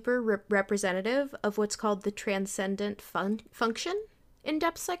super representative of what's called the transcendent function in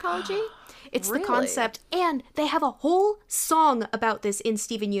depth psychology. It's Really? the concept, and they have a whole song about this in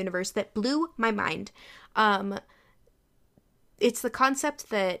Steven Universe that blew my mind. It's the concept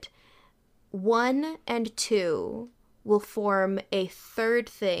that 1 and 2 will form a third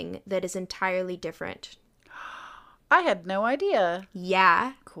thing that is entirely different. I had no idea.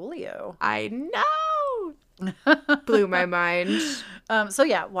 Yeah, Coolio. I know. Blew my mind. So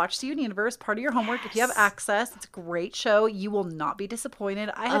yeah, watch Steven Universe, part of your homework. If you have Yes. access, it's a great show. You will not be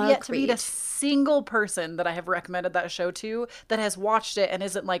disappointed. I have yet to meet a Agreed. single person that I have recommended that show to that has watched it and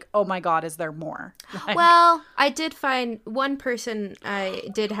isn't like, oh my God, is there more? Like, Well, I did find one person I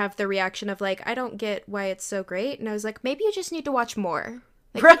did have the reaction of like, I don't get why it's so great. And I was like, maybe you just need to watch more.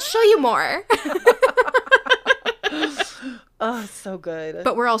 Like, let's show you more. oh, it's so good.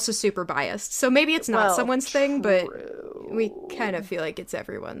 But we're also super biased. So maybe it's not Well, someone's thing, but true. we kind of feel like it's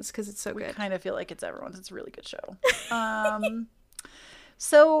everyone's because it's so good. Kind of feel like it's everyone's. It's a really good show.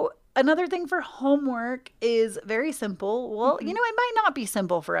 So another thing for homework is very simple. Well, Mm-hmm. you know, it might not be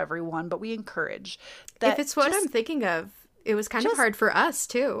simple for everyone, but we encourage that. If it's what just- I'm thinking of, it was kind of just- hard for us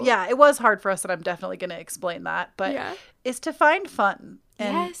too. Yeah, it was hard for us, and I'm definitely going to explain that. But Yeah. is to find fun.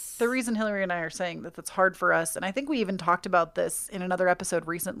 And Yes. the reason Hillary and I are saying that that's hard for us, and I think we even talked about this in another episode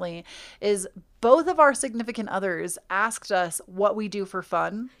recently, is both of our significant others asked us what we do for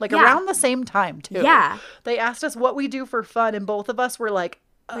fun, like Yeah. around the same time too. Yeah. They asked us what we do for fun, and both of us were like,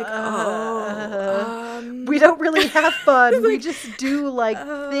 Like, we don't really have fun. We just do like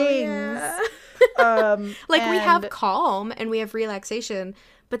things. yeah. Like we have calm and we have relaxation,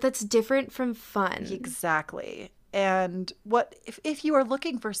 but that's different from fun. Exactly. And what if you are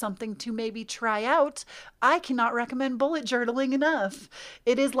looking for something to maybe try out, I cannot recommend bullet journaling enough.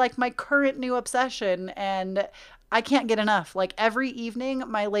 It is like my current new obsession, and I can't get enough. Like every evening,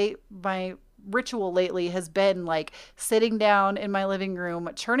 my ritual lately has been like sitting down in my living room,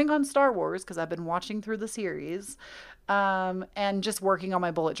 turning on Star Wars because I've been watching through the series, and just working on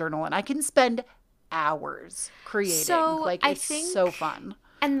my bullet journal. And I can spend hours creating. So like I it's think, so fun.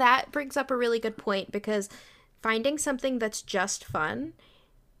 And that brings up a really good point, because finding something that's just fun,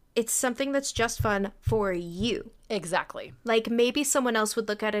 it's something that's just fun for you. Exactly. Like maybe someone else would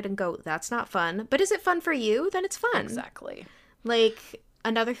look at it and go, that's not fun. But is it fun for you? Then it's fun. Exactly. Like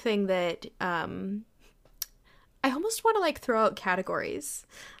another thing that I almost want to like throw out categories.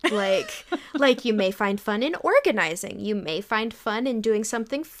 Like like you may find fun in organizing. You may find fun in doing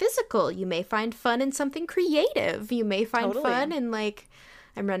something physical. You may find fun in something creative. You may find fun in like,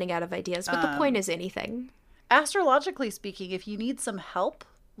 I'm running out of ideas, but the point is anything. Astrologically speaking, if you need some help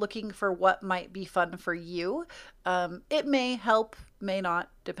looking for what might be fun for you, it may help, may not,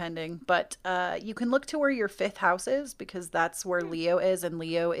 depending. But you can look to where your 5th house is, because that's where Leo is, and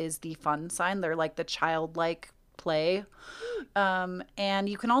Leo is the fun sign. They're like the childlike play. And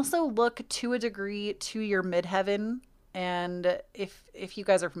you can also look to a degree to your midheaven. And if you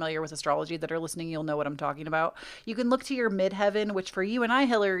guys are familiar with astrology that are listening, you'll know what I'm talking about. You can look to your midheaven, which for you and I,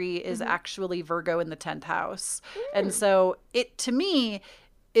 Hillary, is actually Virgo in the 10th house. And so it, to me,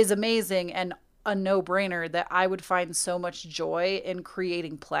 is amazing and a no-brainer that I would find so much joy in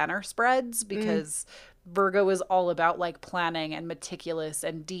creating planner spreads, because Virgo is all about like planning and meticulous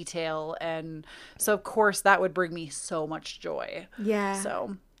and detail. And so of course that would bring me so much joy. Yeah.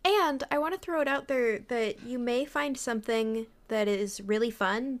 So... And I want to throw it out there that you may find something that is really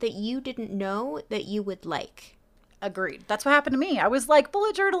fun that you didn't know that you would like. Agreed. That's what happened to me. I was like,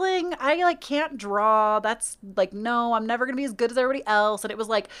 bullet journaling, I like can't draw. That's like, no, I'm never going to be as good as everybody else. And it was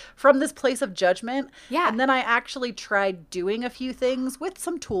like from this place of judgment. Yeah. And then I actually tried doing a few things with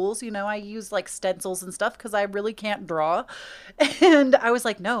some tools. You know, I use like stencils and stuff because I really can't draw. And I was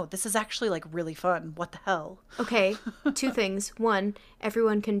like, no, this is actually like really fun. What the hell? Okay, 2 things. 1,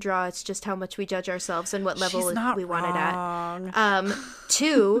 everyone can draw. It's just how much we judge ourselves and what level we want it at.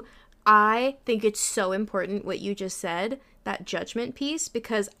 2, I think it's so important what you just said, that judgment piece,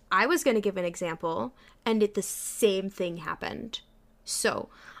 because I was going to give an example and the same thing happened. So,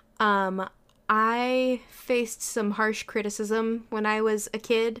 I faced some harsh criticism when I was a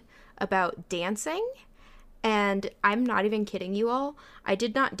kid about dancing, and I'm not even kidding you all. I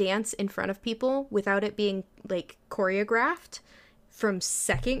did not dance in front of people without it being like choreographed from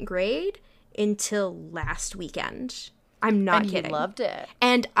 2nd grade until last weekend. I'm not kidding. You loved it.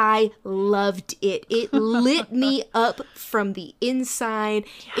 And I loved it. It lit me up from the inside.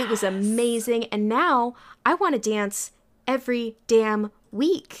 Yes. It was amazing. And now I want to dance every damn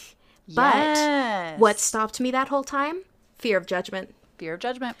week. But what stopped me that whole time? Fear of judgment. Fear of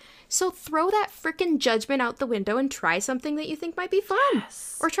judgment. So throw that freaking judgment out the window and try something that you think might be fun.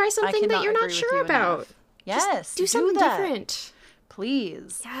 Yes. Or try something that you're not sure about. Yes. Just do something different.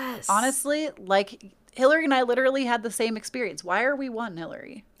 Please. Yes. Honestly, like... Hillary and I literally had the same experience. Why are we one,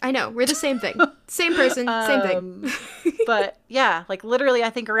 Hillary? I know. We're the same thing. Same person, same thing. But yeah, like literally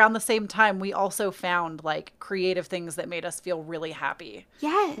I think around the same time we also found like creative things that made us feel really happy.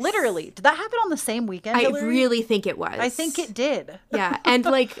 Yes. Literally. Did that happen on the same weekend, Hillary? I really think it was. I think it did. Yeah. And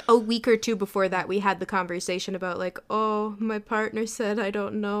like a week or 2 before that, we had the conversation about like, oh, my partner said I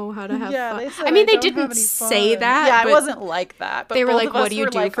don't know how to have fun. They said I mean, they didn't say that. Yeah, it wasn't like that. But they were like, what do you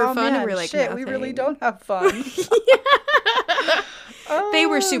do like, for oh, fun? Man, and we're like, shit, nothing. We really don't have fun. They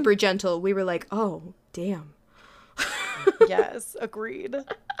were super gentle. We were like, oh, damn. Yes, agreed.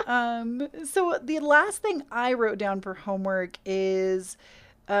 So the last thing I wrote down for homework is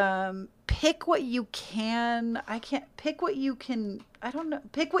pick what you can. Pick what you can. I don't know.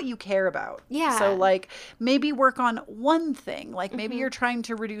 Pick what you care about. Yeah. So like maybe work on one thing. Like maybe you're trying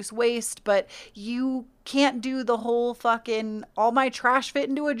to reduce waste, but you can't do the whole fucking all my trash fit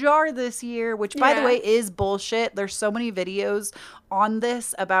into a jar this year, which by the way is bullshit. There's so many videos on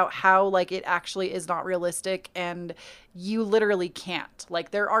this about how like it actually is not realistic and you literally can't. Like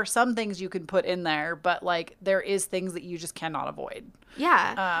there are some things you can put in there, but like there is things that you just cannot avoid.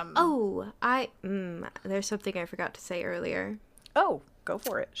 Yeah. There's something I forgot to say earlier. Oh, go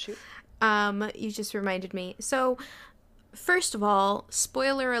for it. Shoot. You just reminded me. So, first of all,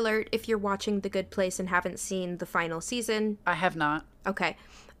 spoiler alert if you're watching The Good Place and haven't seen the final season. I have not. Okay.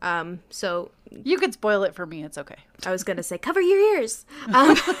 So You could spoil it for me. It's okay. I was gonna say cover your ears. I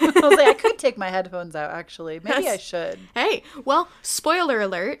was like, I could take my headphones out, actually. Maybe I should. Hey, well, spoiler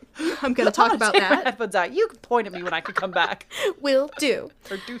alert. I'm gonna talk about Take my that. headphones out. You could point at me when I could come back. Will do.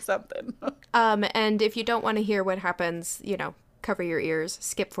 Or do something. And if you don't want to hear what happens, cover your ears,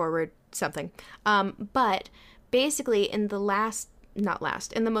 skip forward, something. But basically, in the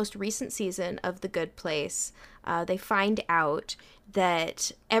in the most recent season of The Good Place, they find out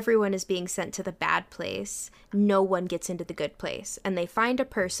that everyone is being sent to the bad place. No one gets into the good place. And they find a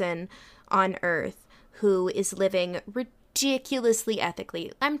person on Earth who is living ridiculously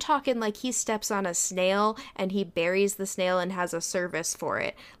ethically. I'm talking like he steps on a snail and he buries the snail and has a service for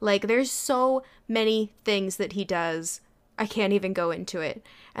it. Like, there's so many things that he does, I can't even go into it.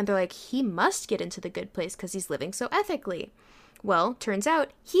 And they're like, he must get into the good place because he's living so ethically. Well, turns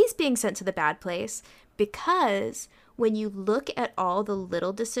out he's being sent to the bad place because when you look at all the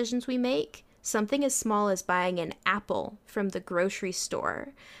little decisions we make, something as small as buying an apple from the grocery store,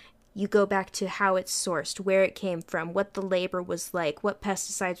 you go back to how it's sourced, where it came from, what the labor was like, what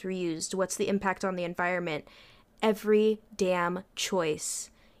pesticides were used, what's the impact on the environment. Every damn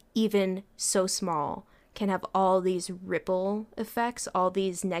choice, even so small, can have all these ripple effects, all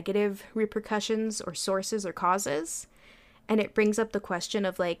these negative repercussions or sources or causes. And it brings up the question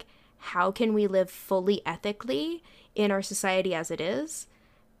of, like, how can we live fully ethically in our society as it is?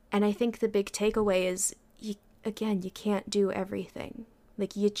 And I think the big takeaway is, you can't do everything.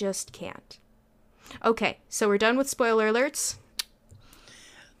 Like, you just can't. Okay, so we're done with spoiler alerts.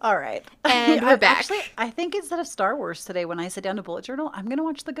 All right. And we're back. Actually, I think instead of Star Wars today, when I sit down to bullet journal, I'm going to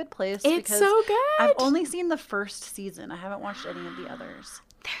watch The Good Place. It's because so good. I've only seen the first season. I haven't watched any of the others.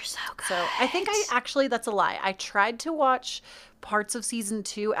 They're so good. So I think that's a lie. I tried to watch parts of season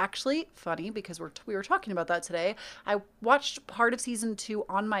 2. Actually, funny because we were talking about that today. I watched part of season 2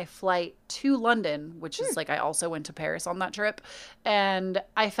 on my flight to London, which is like I also went to Paris on that trip, and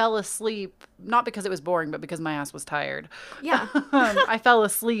I fell asleep, not because it was boring, but because my ass was tired. Yeah. I fell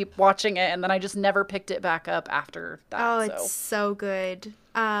asleep watching it, and then I just never picked it back up after that. Oh, it's so good.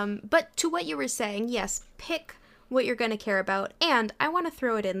 But to what you were saying, yes, pick what you're going to care about. And I want to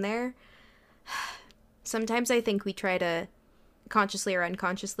throw it in there. Sometimes I think we try to consciously or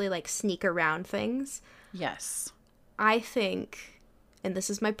unconsciously, like, sneak around things. Yes. I think, and this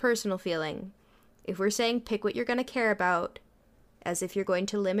is my personal feeling, if we're saying pick what you're going to care about, as if you're going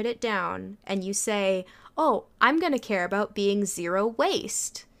to limit it down, and you say, oh, I'm going to care about being zero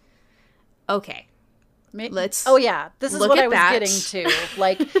waste. Okay. Let's Oh yeah, this is look what at I was that. getting to.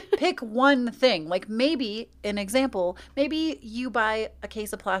 Like, pick one thing. Like, maybe an example. Maybe you buy a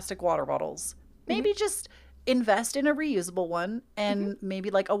case of plastic water bottles. Maybe just invest in a reusable one, and maybe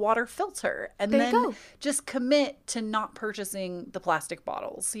like a water filter, and There you then go. just commit to not purchasing the plastic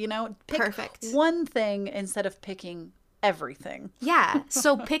bottles. Pick Perfect. one thing instead of picking everything. Yeah,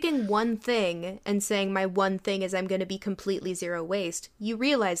 so picking one thing and saying my one thing is I'm going to be completely zero waste, you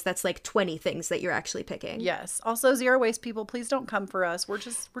realize that's like 20 things that you're actually picking. Yes. Also, zero waste people, please don't come for us. We're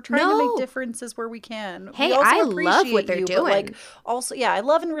trying to No. make differences where we can. Hey, we also I love what appreciate they're you, doing. But, like, also, yeah, I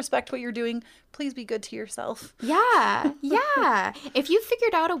love and respect what you're doing. Please be good to yourself. Yeah, yeah. If you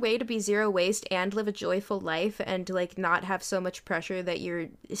figured out a way to be zero waste and live a joyful life and like not have so much pressure that you're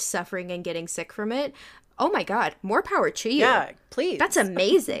suffering and getting sick from it, oh my God, more power to you. Yeah, please. That's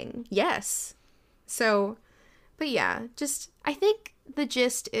amazing. Yes. So, but yeah, I think the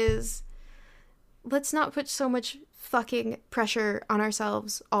gist is let's not put so much fucking pressure on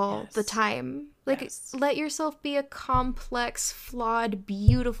ourselves all the time. Like, let yourself be a complex, flawed,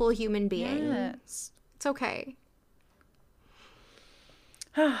 beautiful human being. Yes. It's okay.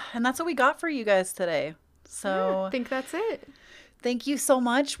 And that's what we got for you guys today. So I think that's it. thank you so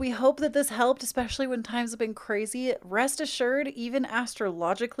much. We hope that this helped, especially when times have been crazy. Rest assured, even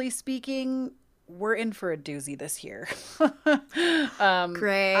astrologically speaking, we're in for a doozy this year.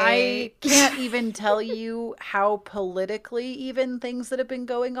 Great. I can't even tell you how politically even things that have been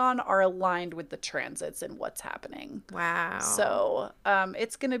going on are aligned with the transits and what's happening. Wow. So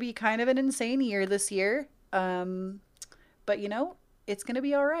it's going to be kind of an insane year this year. But, it's going to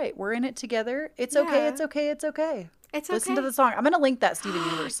be all right. We're in it together. It's okay. Yeah. It's okay. It's okay. It's okay. Listen to the song. I'm going to link that Steven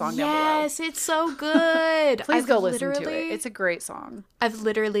Universe song down below. Yes, it's so good. Please go listen to it. It's a great song. I've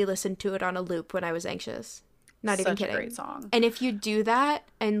literally listened to it on a loop when I was anxious. Not even Such kidding. a great song. And if you do that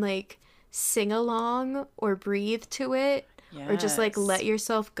and like sing along or breathe to it or just like Yes. let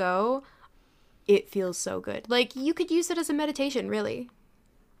yourself go, it feels so good. Like you could use it as a meditation, really.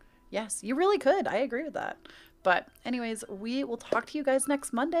 Yes, you really could. I agree with that. But anyways, we will talk to you guys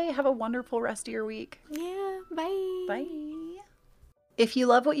next Monday. Have a wonderful rest of your week. Yeah, bye. Bye. If you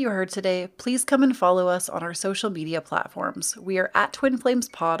love what you heard today, please come and follow us on our social media platforms. We are at Twin Flames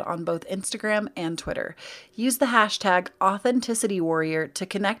Pod on both Instagram and Twitter. Use the hashtag AuthenticityWarrior to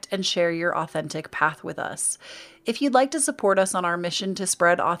connect and share your authentic path with us. If you'd like to support us on our mission to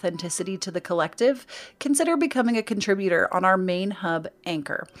spread authenticity to the collective, consider becoming a contributor on our main hub,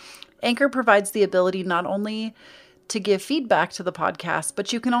 Anchor. Anchor provides the ability not only to give feedback to the podcast,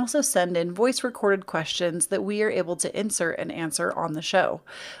 but you can also send in voice recorded questions that we are able to insert and answer on the show.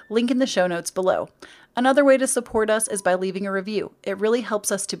 Link in the show notes below. Another way to support us is by leaving a review. It really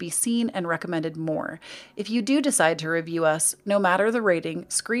helps us to be seen and recommended more. If you do decide to review us, no matter the rating,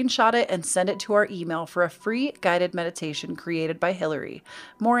 screenshot it and send it to our email for a free guided meditation created by Hillary.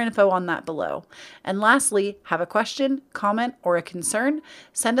 More info on that below. And lastly, have a question, comment, or a concern?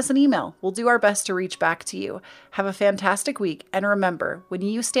 Send us an email. We'll do our best to reach back to you. Have a fantastic week, and remember, when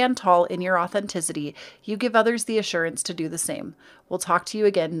you stand tall in your authenticity, you give others the assurance to do the same. We'll talk to you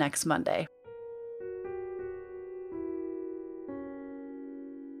again next Monday.